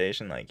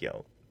recommendation, like,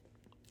 yo,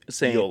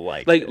 Same. you'll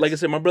like like this. I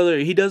said, my brother,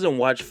 he doesn't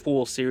watch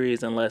full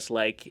series unless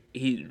like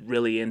he's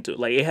really into it.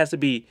 Like it has to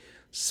be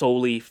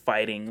solely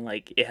fighting.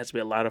 Like it has to be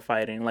a lot of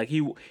fighting. Like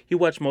he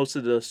watched most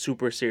of the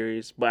Super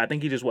series, but I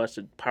think he just watched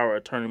the Power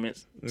of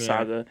Tournaments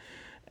saga.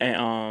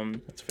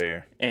 And That's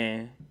fair.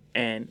 and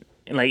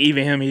like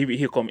even him,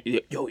 he'll call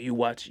me, yo, you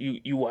watch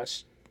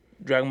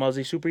Dragon Ball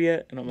Z Super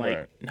yet? And I'm like,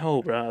 Right.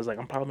 no, bro. I was like,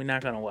 I'm probably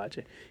not gonna watch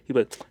it. He'd be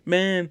like,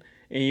 man,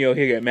 and he'll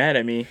get mad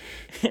at me,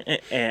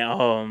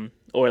 and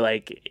or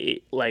like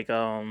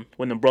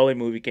when the Broly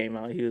movie came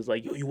out, he was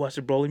like, yo, you watched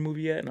the Broly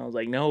movie yet? And I was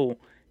like, no.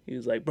 He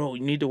was like, bro,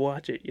 you need to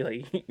watch it. You're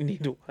like, you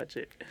need to watch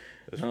it.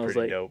 That's And I was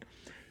pretty like, dope.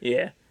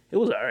 yeah. It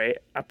was alright.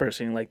 I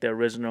personally like the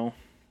original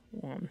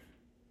one.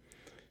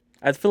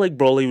 I feel like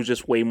Broly was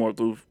just way more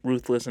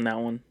ruthless in that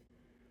one.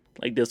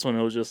 Like this one,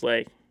 it was just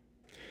like,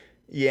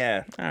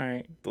 Yeah, all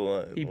right, he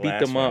the beat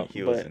last them one, up,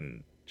 he was but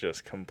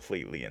just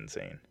completely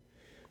insane.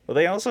 Well,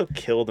 they also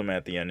killed him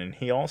at the end, and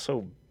he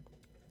also,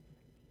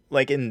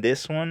 like in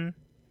this one,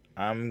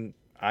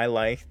 I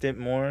liked it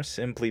more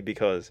simply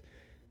because,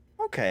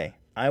 okay,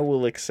 I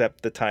will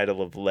accept the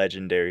title of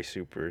Legendary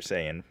Super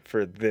Saiyan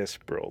for this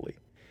Broly.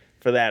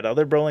 For that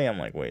other Broly, I'm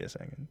like, wait a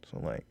second. So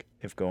like,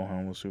 if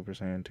Gohan was Super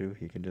Saiyan 2,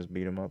 he could just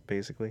beat him up,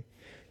 basically.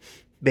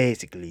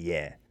 Basically,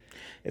 yeah.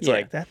 It's yeah.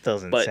 like that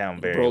doesn't But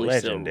sound very Broly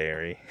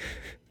legendary.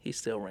 he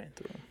still ran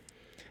through him.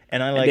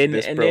 And I like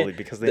this Broly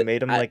because they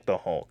made him like the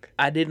Hulk.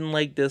 I didn't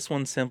like this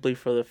one simply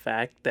for the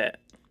fact that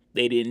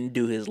they didn't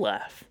do his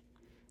laugh.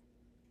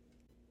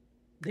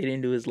 They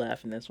didn't do his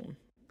laugh in this one.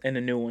 In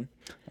the new one.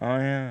 Oh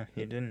yeah,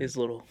 he didn't. His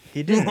little.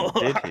 He didn't,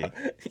 did he?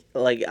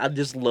 Like I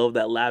just love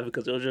that laugh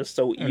because it was just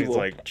so evil. And he's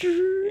like,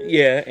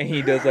 yeah, and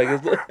he does like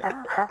his.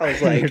 I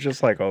was like, you're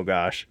just like, oh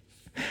gosh,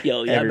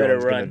 yo, yeah, I better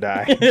run.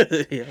 Gonna die.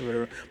 Yeah, better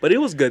run. But it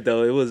was good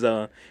though. It was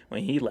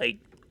when he like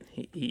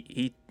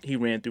he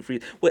ran through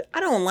Frieza. What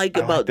I don't like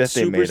about like that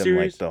Super they made Series, him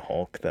like the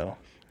Hulk though,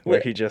 where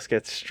what, he just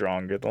gets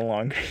stronger the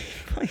longer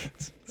he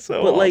plays.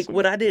 So, but awesome. like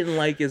what I didn't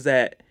like is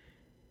that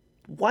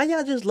why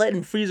y'all just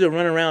letting Frieza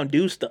run around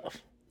do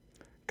stuff?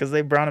 Because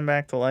they brought him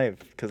back to life.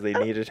 Because they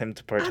needed him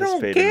to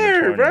participate in the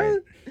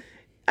tournament. Bro.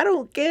 I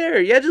don't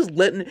care. Y'all just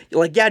letting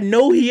y'all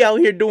know he out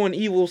here doing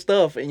evil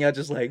stuff, and y'all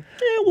just like,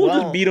 yeah, we'll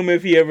just beat him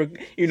if he ever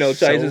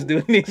tries to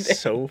do anything.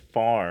 So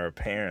far,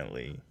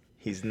 apparently,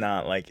 he's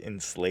not like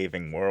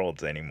enslaving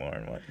worlds anymore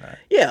and whatnot.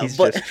 Yeah, he's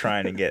just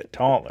trying to get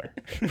taller.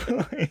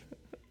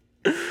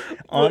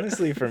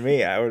 Honestly, for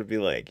me, I would be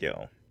like,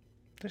 yo,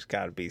 there's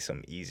got to be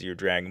some easier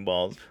Dragon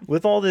Balls.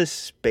 With all this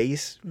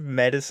space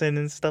medicine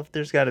and stuff,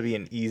 there's got to be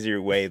an easier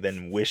way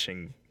than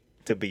wishing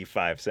to be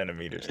 5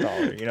 centimeters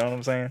taller. You know what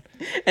I'm saying?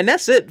 And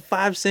that's it,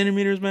 5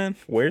 centimeters, man.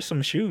 Wear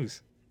some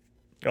shoes.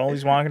 You're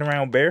always walking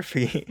around bare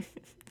feet.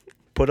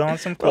 Put on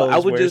some clothes. Bro, I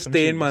would just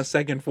stay in my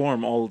second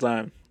form all the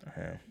time.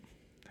 Yeah.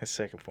 His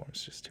second form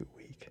is just too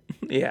weak.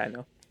 Yeah, I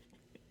know.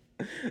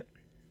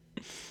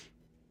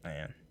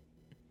 Man.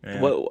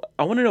 Yeah. Well,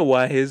 I want to know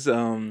why his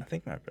I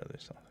think my brother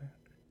saw that.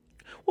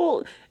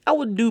 Well, I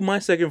would do my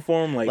second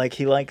form like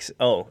he likes.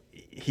 Oh,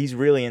 he's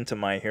really into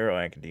My Hero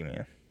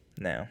Academia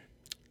now.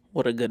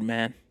 What a good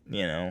man.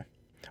 You know,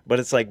 but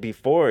it's like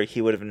before he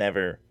would have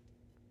never,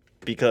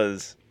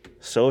 because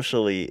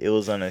socially it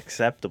was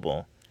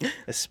unacceptable,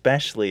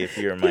 especially if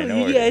you're a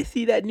minority. Yeah, I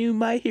see that new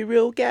My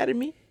Hero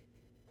Academy.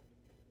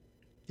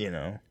 You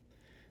know,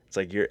 it's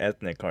like your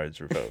ethnic card's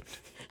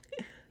revoked.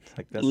 It's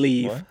like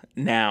leave what?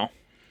 Now.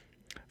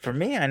 For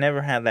me, I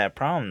never had that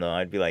problem though.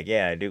 I'd be like,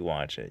 yeah, I do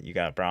watch it. You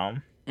got a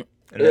problem?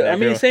 I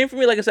mean, same for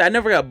me. Like I said, I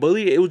never got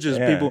bullied. It was just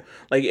people.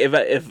 Like if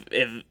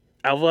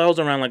I was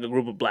around like a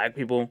group of black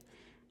people,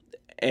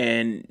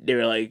 and they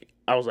were like,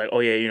 I was like, oh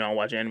yeah, I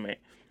watch anime,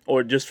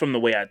 or just from the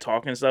way I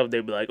talk and stuff,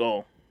 they'd be like,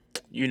 oh,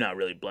 you're not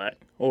really black,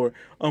 or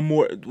I'm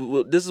more.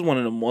 This is one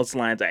of the most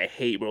lines I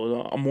hate,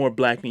 bro. I'm more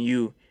black than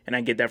you, and I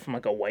get that from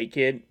like a white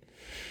kid.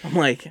 I'm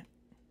like,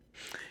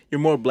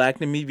 you're more black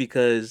than me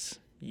because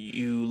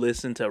you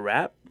listen to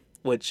rap,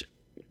 which,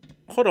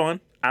 hold on.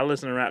 I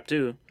listen to rap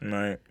too,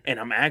 right? And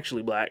I'm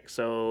actually black.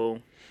 So,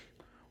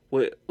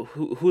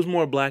 who's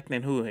more black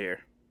than who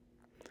here?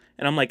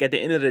 And I'm like, at the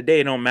end of the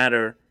day, it don't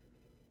matter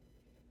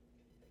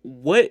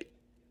what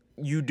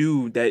you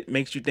do that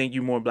makes you think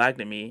you're more black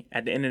than me.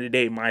 At the end of the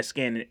day, my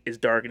skin is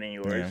darker than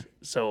yours, yeah.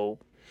 So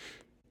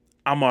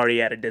I'm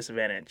already at a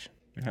disadvantage.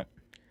 Yep.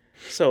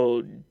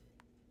 So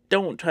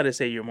don't try to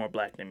say you're more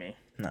black than me.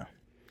 No,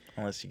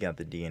 unless you got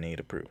the DNA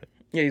to prove it.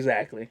 Yeah,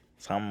 exactly.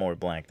 So I'm more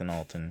black than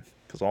Alton.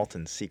 Because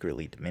Alton's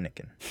secretly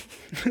Dominican.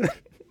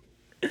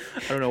 I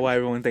don't know why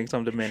everyone thinks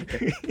I'm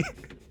Dominican.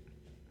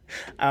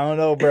 I don't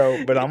know,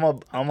 bro, but I'm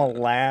a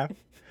laugh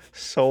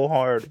so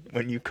hard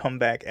when you come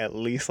back at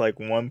least like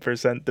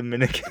 1%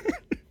 Dominican.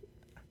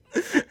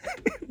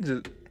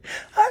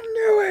 I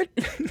knew it.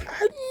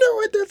 I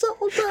knew it this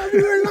whole time.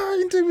 You were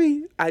lying to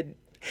me.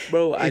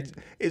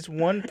 It's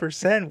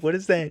 1%. What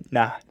is that?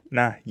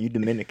 Nah, you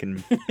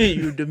Dominican.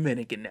 You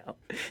Dominican now.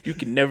 You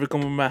can never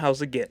come in my house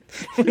again.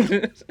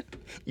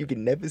 You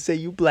can never say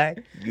you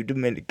black. You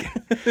Dominican.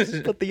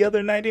 But the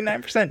other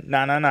 99%,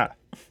 nah.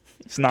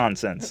 It's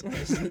nonsense.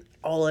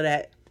 All of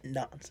that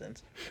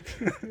nonsense.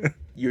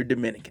 You're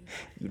Dominican.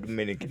 You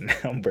Dominican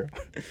now, bro.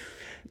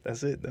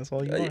 That's it. That's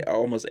all you want.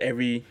 Almost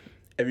every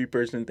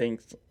person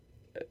thinks,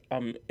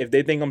 if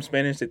they think I'm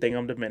Spanish, they think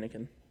I'm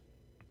Dominican.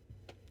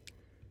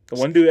 The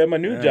one dude at my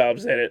new job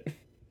said it.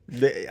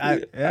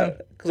 Yeah.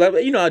 Because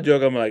I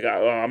joke, I'm like,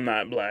 oh, I'm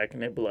not black.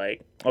 And they'd be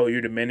like, oh,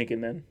 you're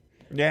Dominican then.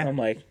 Yeah. I'm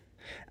like,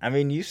 I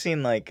mean, you've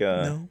seen like,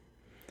 no.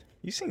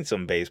 You've seen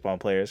some baseball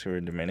players who are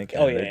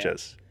Dominican. Oh, yeah. They're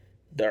just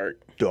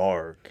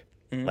dark.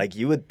 Mm-hmm. Like,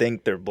 you would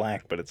think they're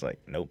black, but it's like,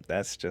 nope,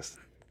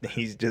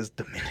 he's just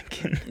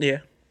Dominican. Yeah.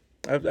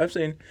 I've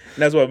seen, and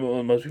that's why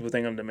most people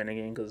think I'm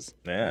Dominican, because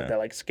yeah. that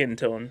like skin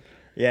tone.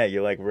 Yeah,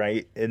 you're like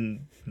right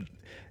in.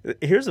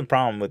 Here's the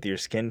problem with your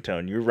skin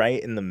tone. You're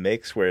right in the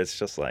mix where it's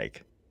just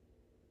like,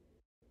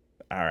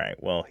 all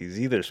right, well, he's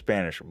either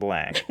Spanish or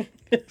black.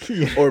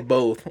 Or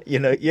both.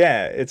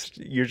 Yeah,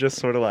 you're just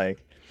sort of like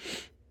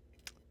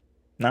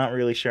not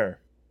really sure.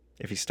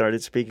 If he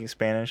started speaking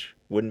Spanish,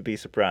 wouldn't be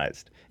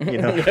surprised. You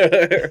know what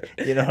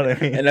I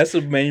mean? And that's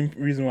the main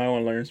reason why I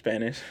want to learn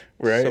Spanish.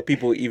 Right. So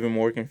people even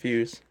more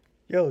confused.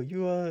 Yo,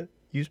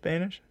 you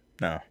Spanish?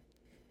 No.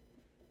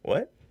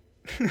 What?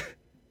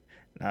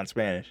 Not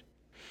Spanish.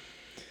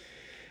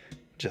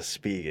 Just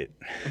speak it.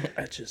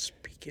 I just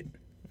speak it.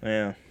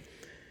 Yeah.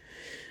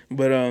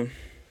 But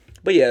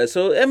yeah,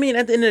 so I mean,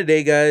 at the end of the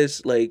day,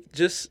 guys, like,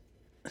 just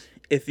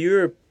if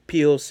you're a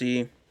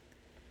POC,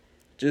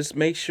 just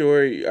make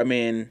sure. I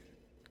mean,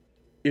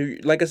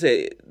 like I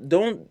said,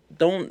 don't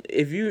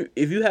if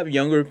you have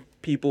younger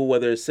people,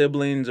 whether it's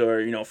siblings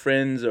or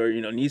friends or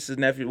nieces,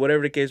 nephews,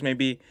 whatever the case may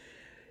be,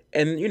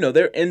 and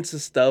they're into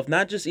stuff,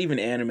 not just even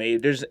anime.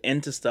 There's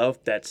into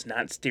stuff that's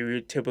not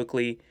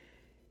stereotypically,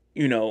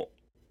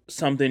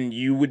 something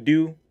you would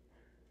do,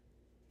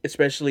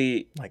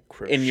 especially Like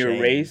in your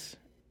crocheting. race.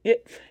 Yeah,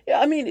 yeah.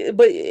 I mean,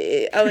 but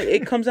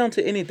it comes down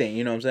to anything.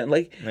 You know what I'm saying?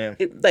 Like,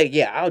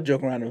 Yeah. I'll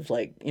joke around if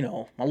my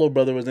little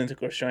brother was into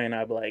crocheting.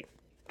 I'd be like,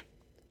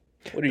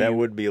 "What are That you?"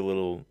 would be a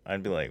little.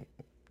 I'd be like,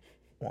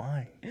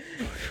 why?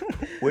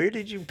 Where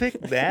did you pick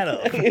that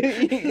up?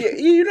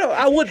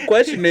 I would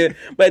question it,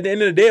 but at the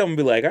end of the day, I'm gonna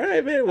be like, "All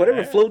right, man,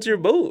 whatever floats your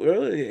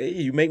boat. Hey,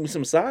 you make me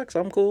some socks,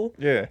 I'm cool."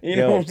 Yeah. You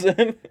know what I'm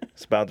saying?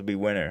 It's about to be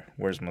winter.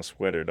 Where's my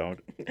sweater, dog?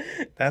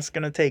 That's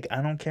gonna take.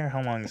 I don't care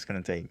how long it's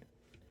gonna take.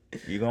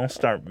 You're gonna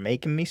start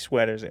making me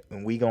sweaters,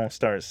 and we gonna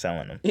start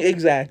selling them.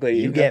 Exactly.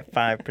 You get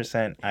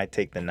 5%. I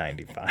take the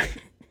 95.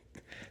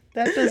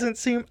 That doesn't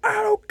seem. I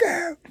don't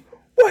care.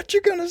 What you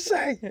gonna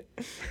say?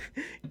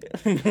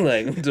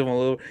 like to my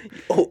little.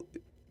 Oh,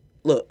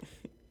 look,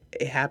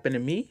 it happened to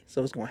me,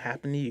 so it's gonna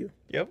happen to you.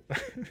 Yep.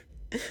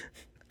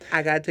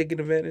 I got taken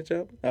advantage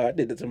of. Oh, I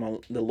did it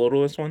to the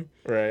littlest one.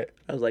 Right.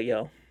 I was like,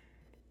 "Yo,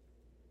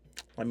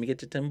 let me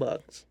get you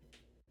 $10,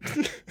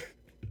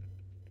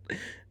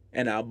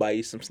 and I'll buy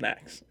you some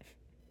snacks."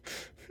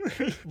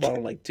 Bought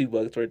him like $2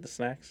 worth of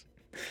snacks.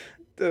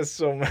 That's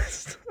so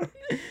messed up.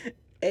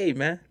 Hey,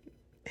 man,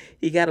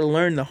 you got to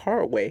learn the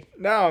hard way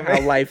No, how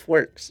man. life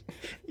works.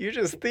 You're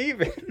just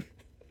thieving.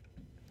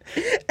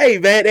 Hey,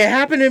 man, it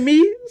happened to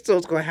me, so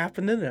it's gonna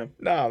happen to them.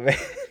 Nah, man.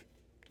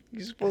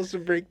 You're supposed to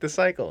break the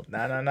cycle.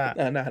 Nah.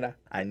 No.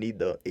 I need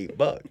the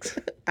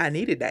 $8. I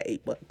needed that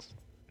 $8.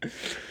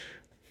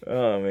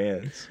 Oh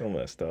man, it's so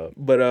messed up.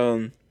 But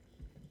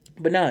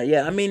no,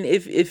 yeah. I mean,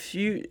 if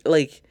you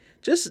like,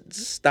 just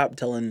stop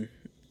telling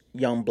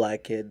young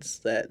black kids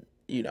that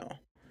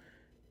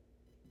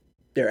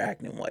they're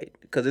acting white,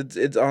 because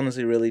it's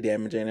honestly really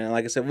damaging. And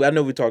like I said, I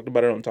know we talked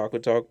about it on Taco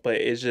Talk, but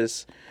it's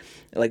just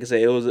like I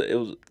said, it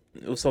was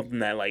something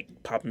that like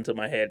popped into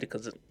my head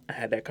because I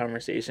had that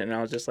conversation, and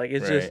I was just like,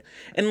 it's just,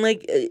 and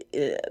like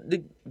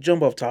to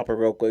jump off topic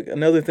real quick.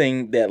 Another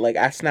thing that like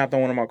I snapped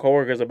on one of my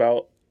coworkers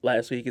about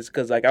last week is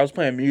because like I was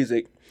playing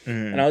music.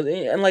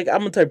 And like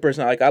I'm a type of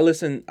person, like I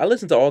listen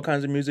to all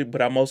kinds of music,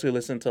 but I mostly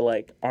listen to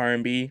like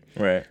R&B.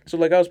 Right. So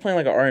like I was playing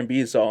like an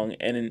R&B song,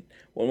 and then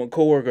when my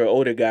coworker,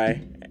 older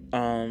guy,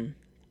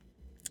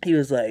 he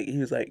was like,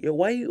 "Yo,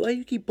 why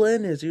you keep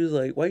playing this?" He was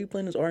like, "Why you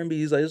playing this R&B?"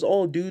 He's like, "There's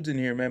all dudes in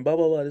here, man. Blah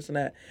blah blah, this and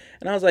that."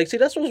 And I was like, "See,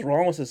 that's what's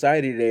wrong with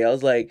society today." I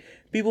was like,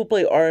 people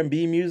play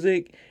R&B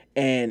music,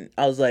 and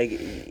I was like,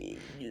 you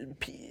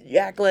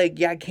act like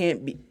y'all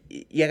can't be,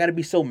 y'all gotta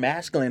be so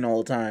masculine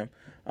all the time.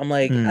 I'm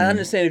like, I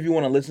understand if you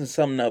want to listen to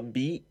something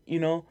upbeat,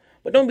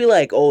 but don't be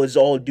like, "Oh, it's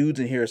all dudes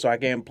in here, so I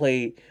can't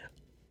play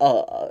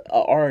a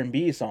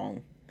R&B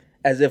song,"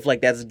 as if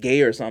like that's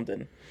gay or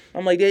something.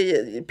 I'm like,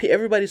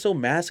 everybody's so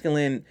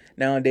masculine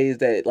nowadays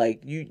that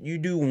like you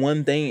do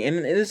one thing,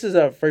 and this is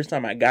the first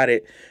time I got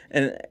it,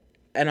 and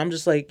I'm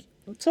just like,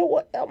 so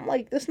what? I'm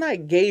like, that's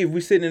not gay if we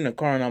sitting in the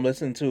car and I'm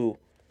listening to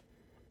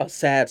a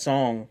sad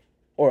song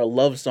or a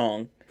love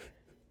song.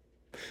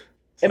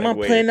 Am I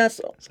playing that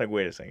song? It's like,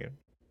 wait a second.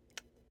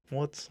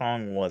 What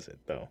song was it,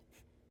 though?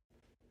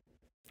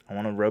 I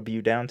want to rub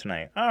you down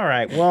tonight. All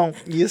right, well,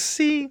 you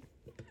see,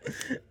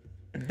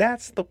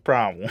 that's the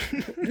problem.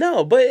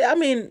 No, but I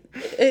mean,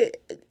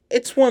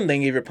 it's one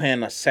thing if you're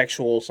playing a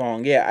sexual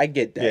song. Yeah, I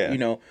get that,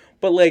 Yeah.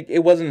 But like, it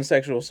wasn't a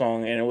sexual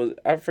song, and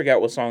I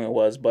forgot what song it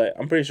was, but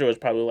I'm pretty sure it was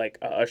probably like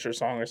a Usher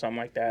song or something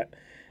like that.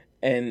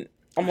 And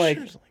I'm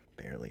Usher's like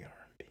barely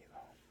R&B,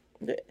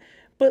 though.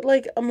 but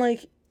like, I'm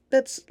like,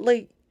 that's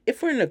like,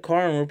 if we're in a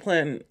car and we're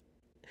playing,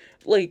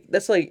 like,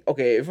 that's like,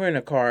 okay, if we're in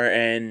a car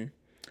and,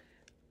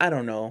 I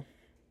don't know,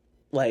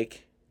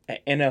 like, an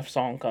NF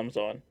song comes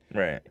on.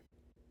 Right.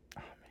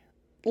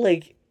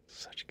 Like,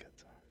 Such a good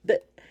song.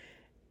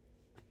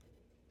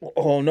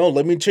 Oh no,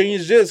 let me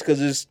change this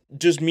because it's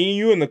just me and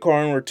you in the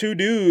car and we're two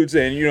dudes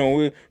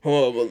and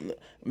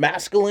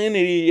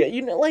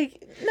masculinity,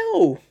 like,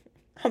 no,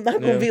 I'm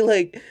not gonna be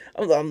like,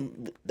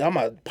 I'm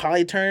gonna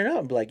probably turn it up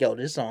and be like, yo,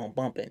 this song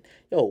bumping,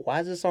 yo,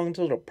 why is this song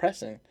so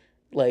depressing,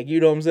 like, you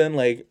know what I'm saying,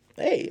 like,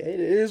 hey, it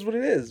is what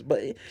it is. But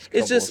it's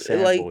Couple of just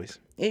sad like boys.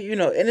 you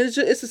know, and it's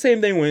the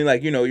same thing when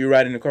like you know you're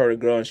riding the car with a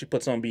girl and she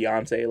puts on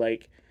Beyonce.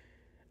 Like,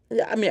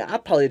 yeah, I mean, I'll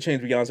probably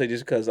change Beyonce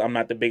just because I'm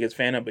not the biggest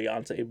fan of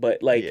Beyonce.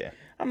 But like, Yeah.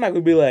 I'm not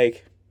gonna be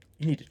like,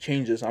 you need to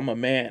change this. I'm a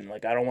man.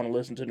 Like, I don't want to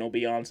listen to no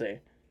Beyonce.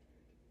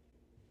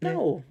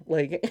 No,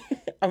 like,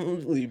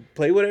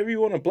 play whatever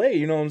you want to play.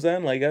 You know what I'm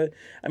saying? Like,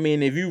 I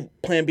mean, if you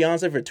playing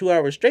Beyonce for 2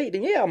 hours straight,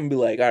 then yeah, I'm gonna be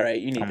like, all right,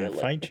 you need I'm to gonna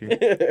like, fight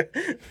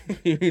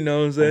you. you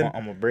know what I'm saying?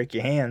 I'm gonna break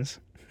your hands.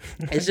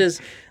 It's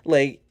just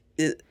like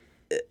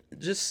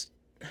just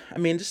I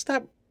mean, just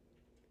stop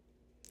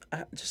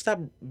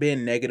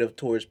being negative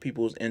towards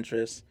people's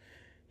interests.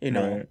 You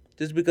know, Right.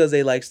 just because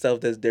they like stuff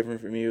that's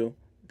different from you,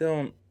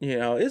 don't you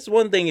know? It's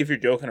one thing if you're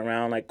joking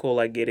around, like cool,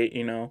 I get it,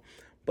 you know,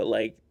 but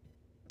like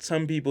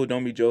some people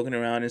don't be joking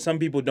around, and some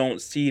people don't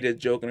see it as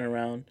joking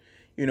around.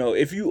 You know,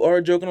 if you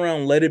are joking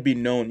around, let it be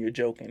known you're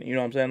joking. You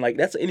know what I'm saying? Like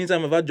that's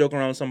anytime if I joke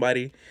around with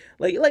somebody,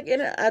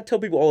 and I tell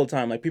people all the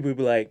time, like people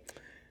be like,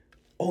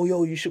 "Oh,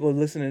 yo, you should go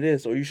listen to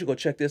this, or you should go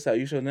check this out."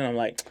 You should. And then I'm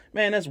like,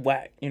 "Man, that's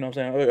whack." You know what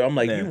I'm saying? Or I'm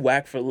like, Yeah. "You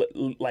whack for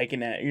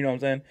liking that." You know what I'm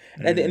saying?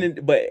 And at the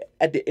end, but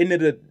at the end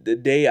of the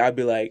day, I'd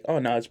be like, "Oh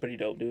no, it's pretty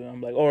dope, dude." I'm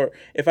like, or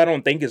if I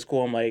don't think it's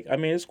cool, I'm like, I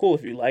mean, it's cool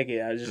if you like it.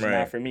 It's just Right.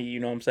 not for me. You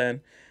know what I'm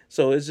saying?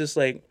 So it's just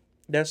like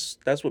that's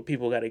what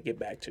people got to get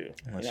back to.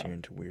 Unless you know? you're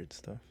into weird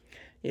stuff,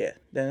 Yeah,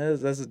 then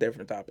that's a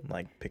different topic.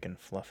 like picking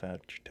fluff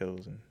out your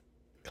toes and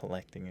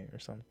collecting it or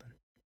something.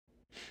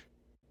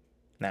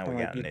 Now we Sound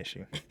like got an you-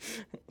 issue.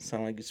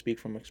 Sound like you speak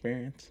from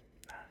experience.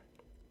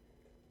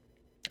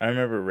 I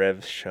remember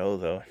Rev's show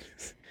though.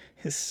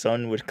 His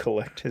son would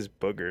collect his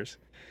boogers.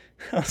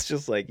 I was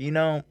just like,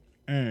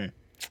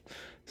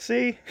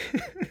 see,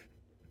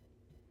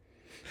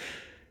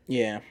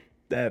 Yeah,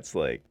 that's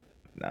like,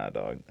 nah,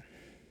 dog.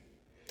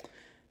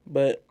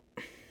 but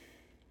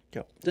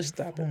Yo, just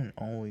stop it. phone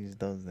always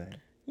does that.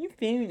 You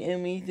feeling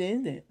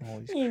amazing?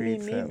 Always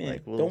creates that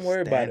like little Don't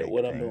worry about it. static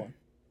What I'm thing. doing.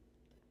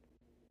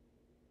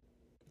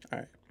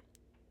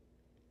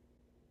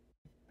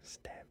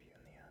 Stab you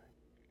in the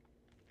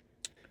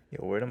eye.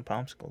 Yo, where them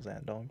popsicles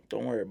at, dog?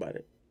 Don't worry about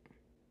it.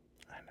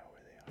 I know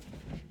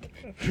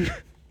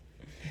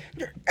where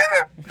they are.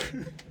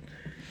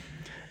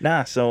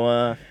 Nah,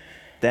 so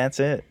that's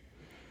it.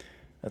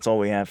 That's all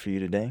we have for you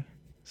today.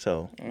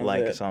 So That's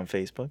like it. us on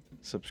Facebook,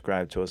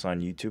 subscribe to us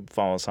on YouTube,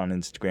 follow us on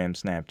Instagram,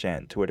 Snapchat,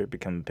 and Twitter,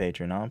 become a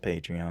patron on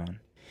Patreon,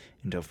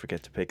 and don't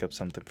forget to pick up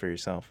something for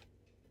yourself.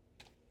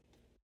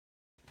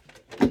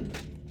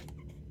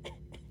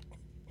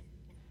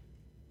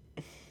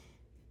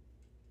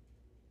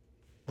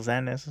 Was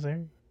that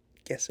necessary?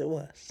 Guess it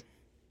was.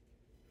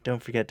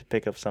 Don't forget to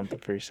pick up something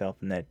for yourself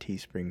in that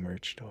Teespring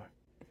merch store.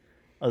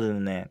 Other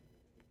than that,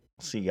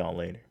 I'll see y'all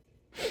later.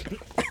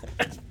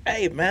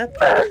 Hey, man.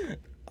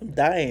 I'm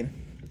dying.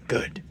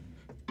 Good.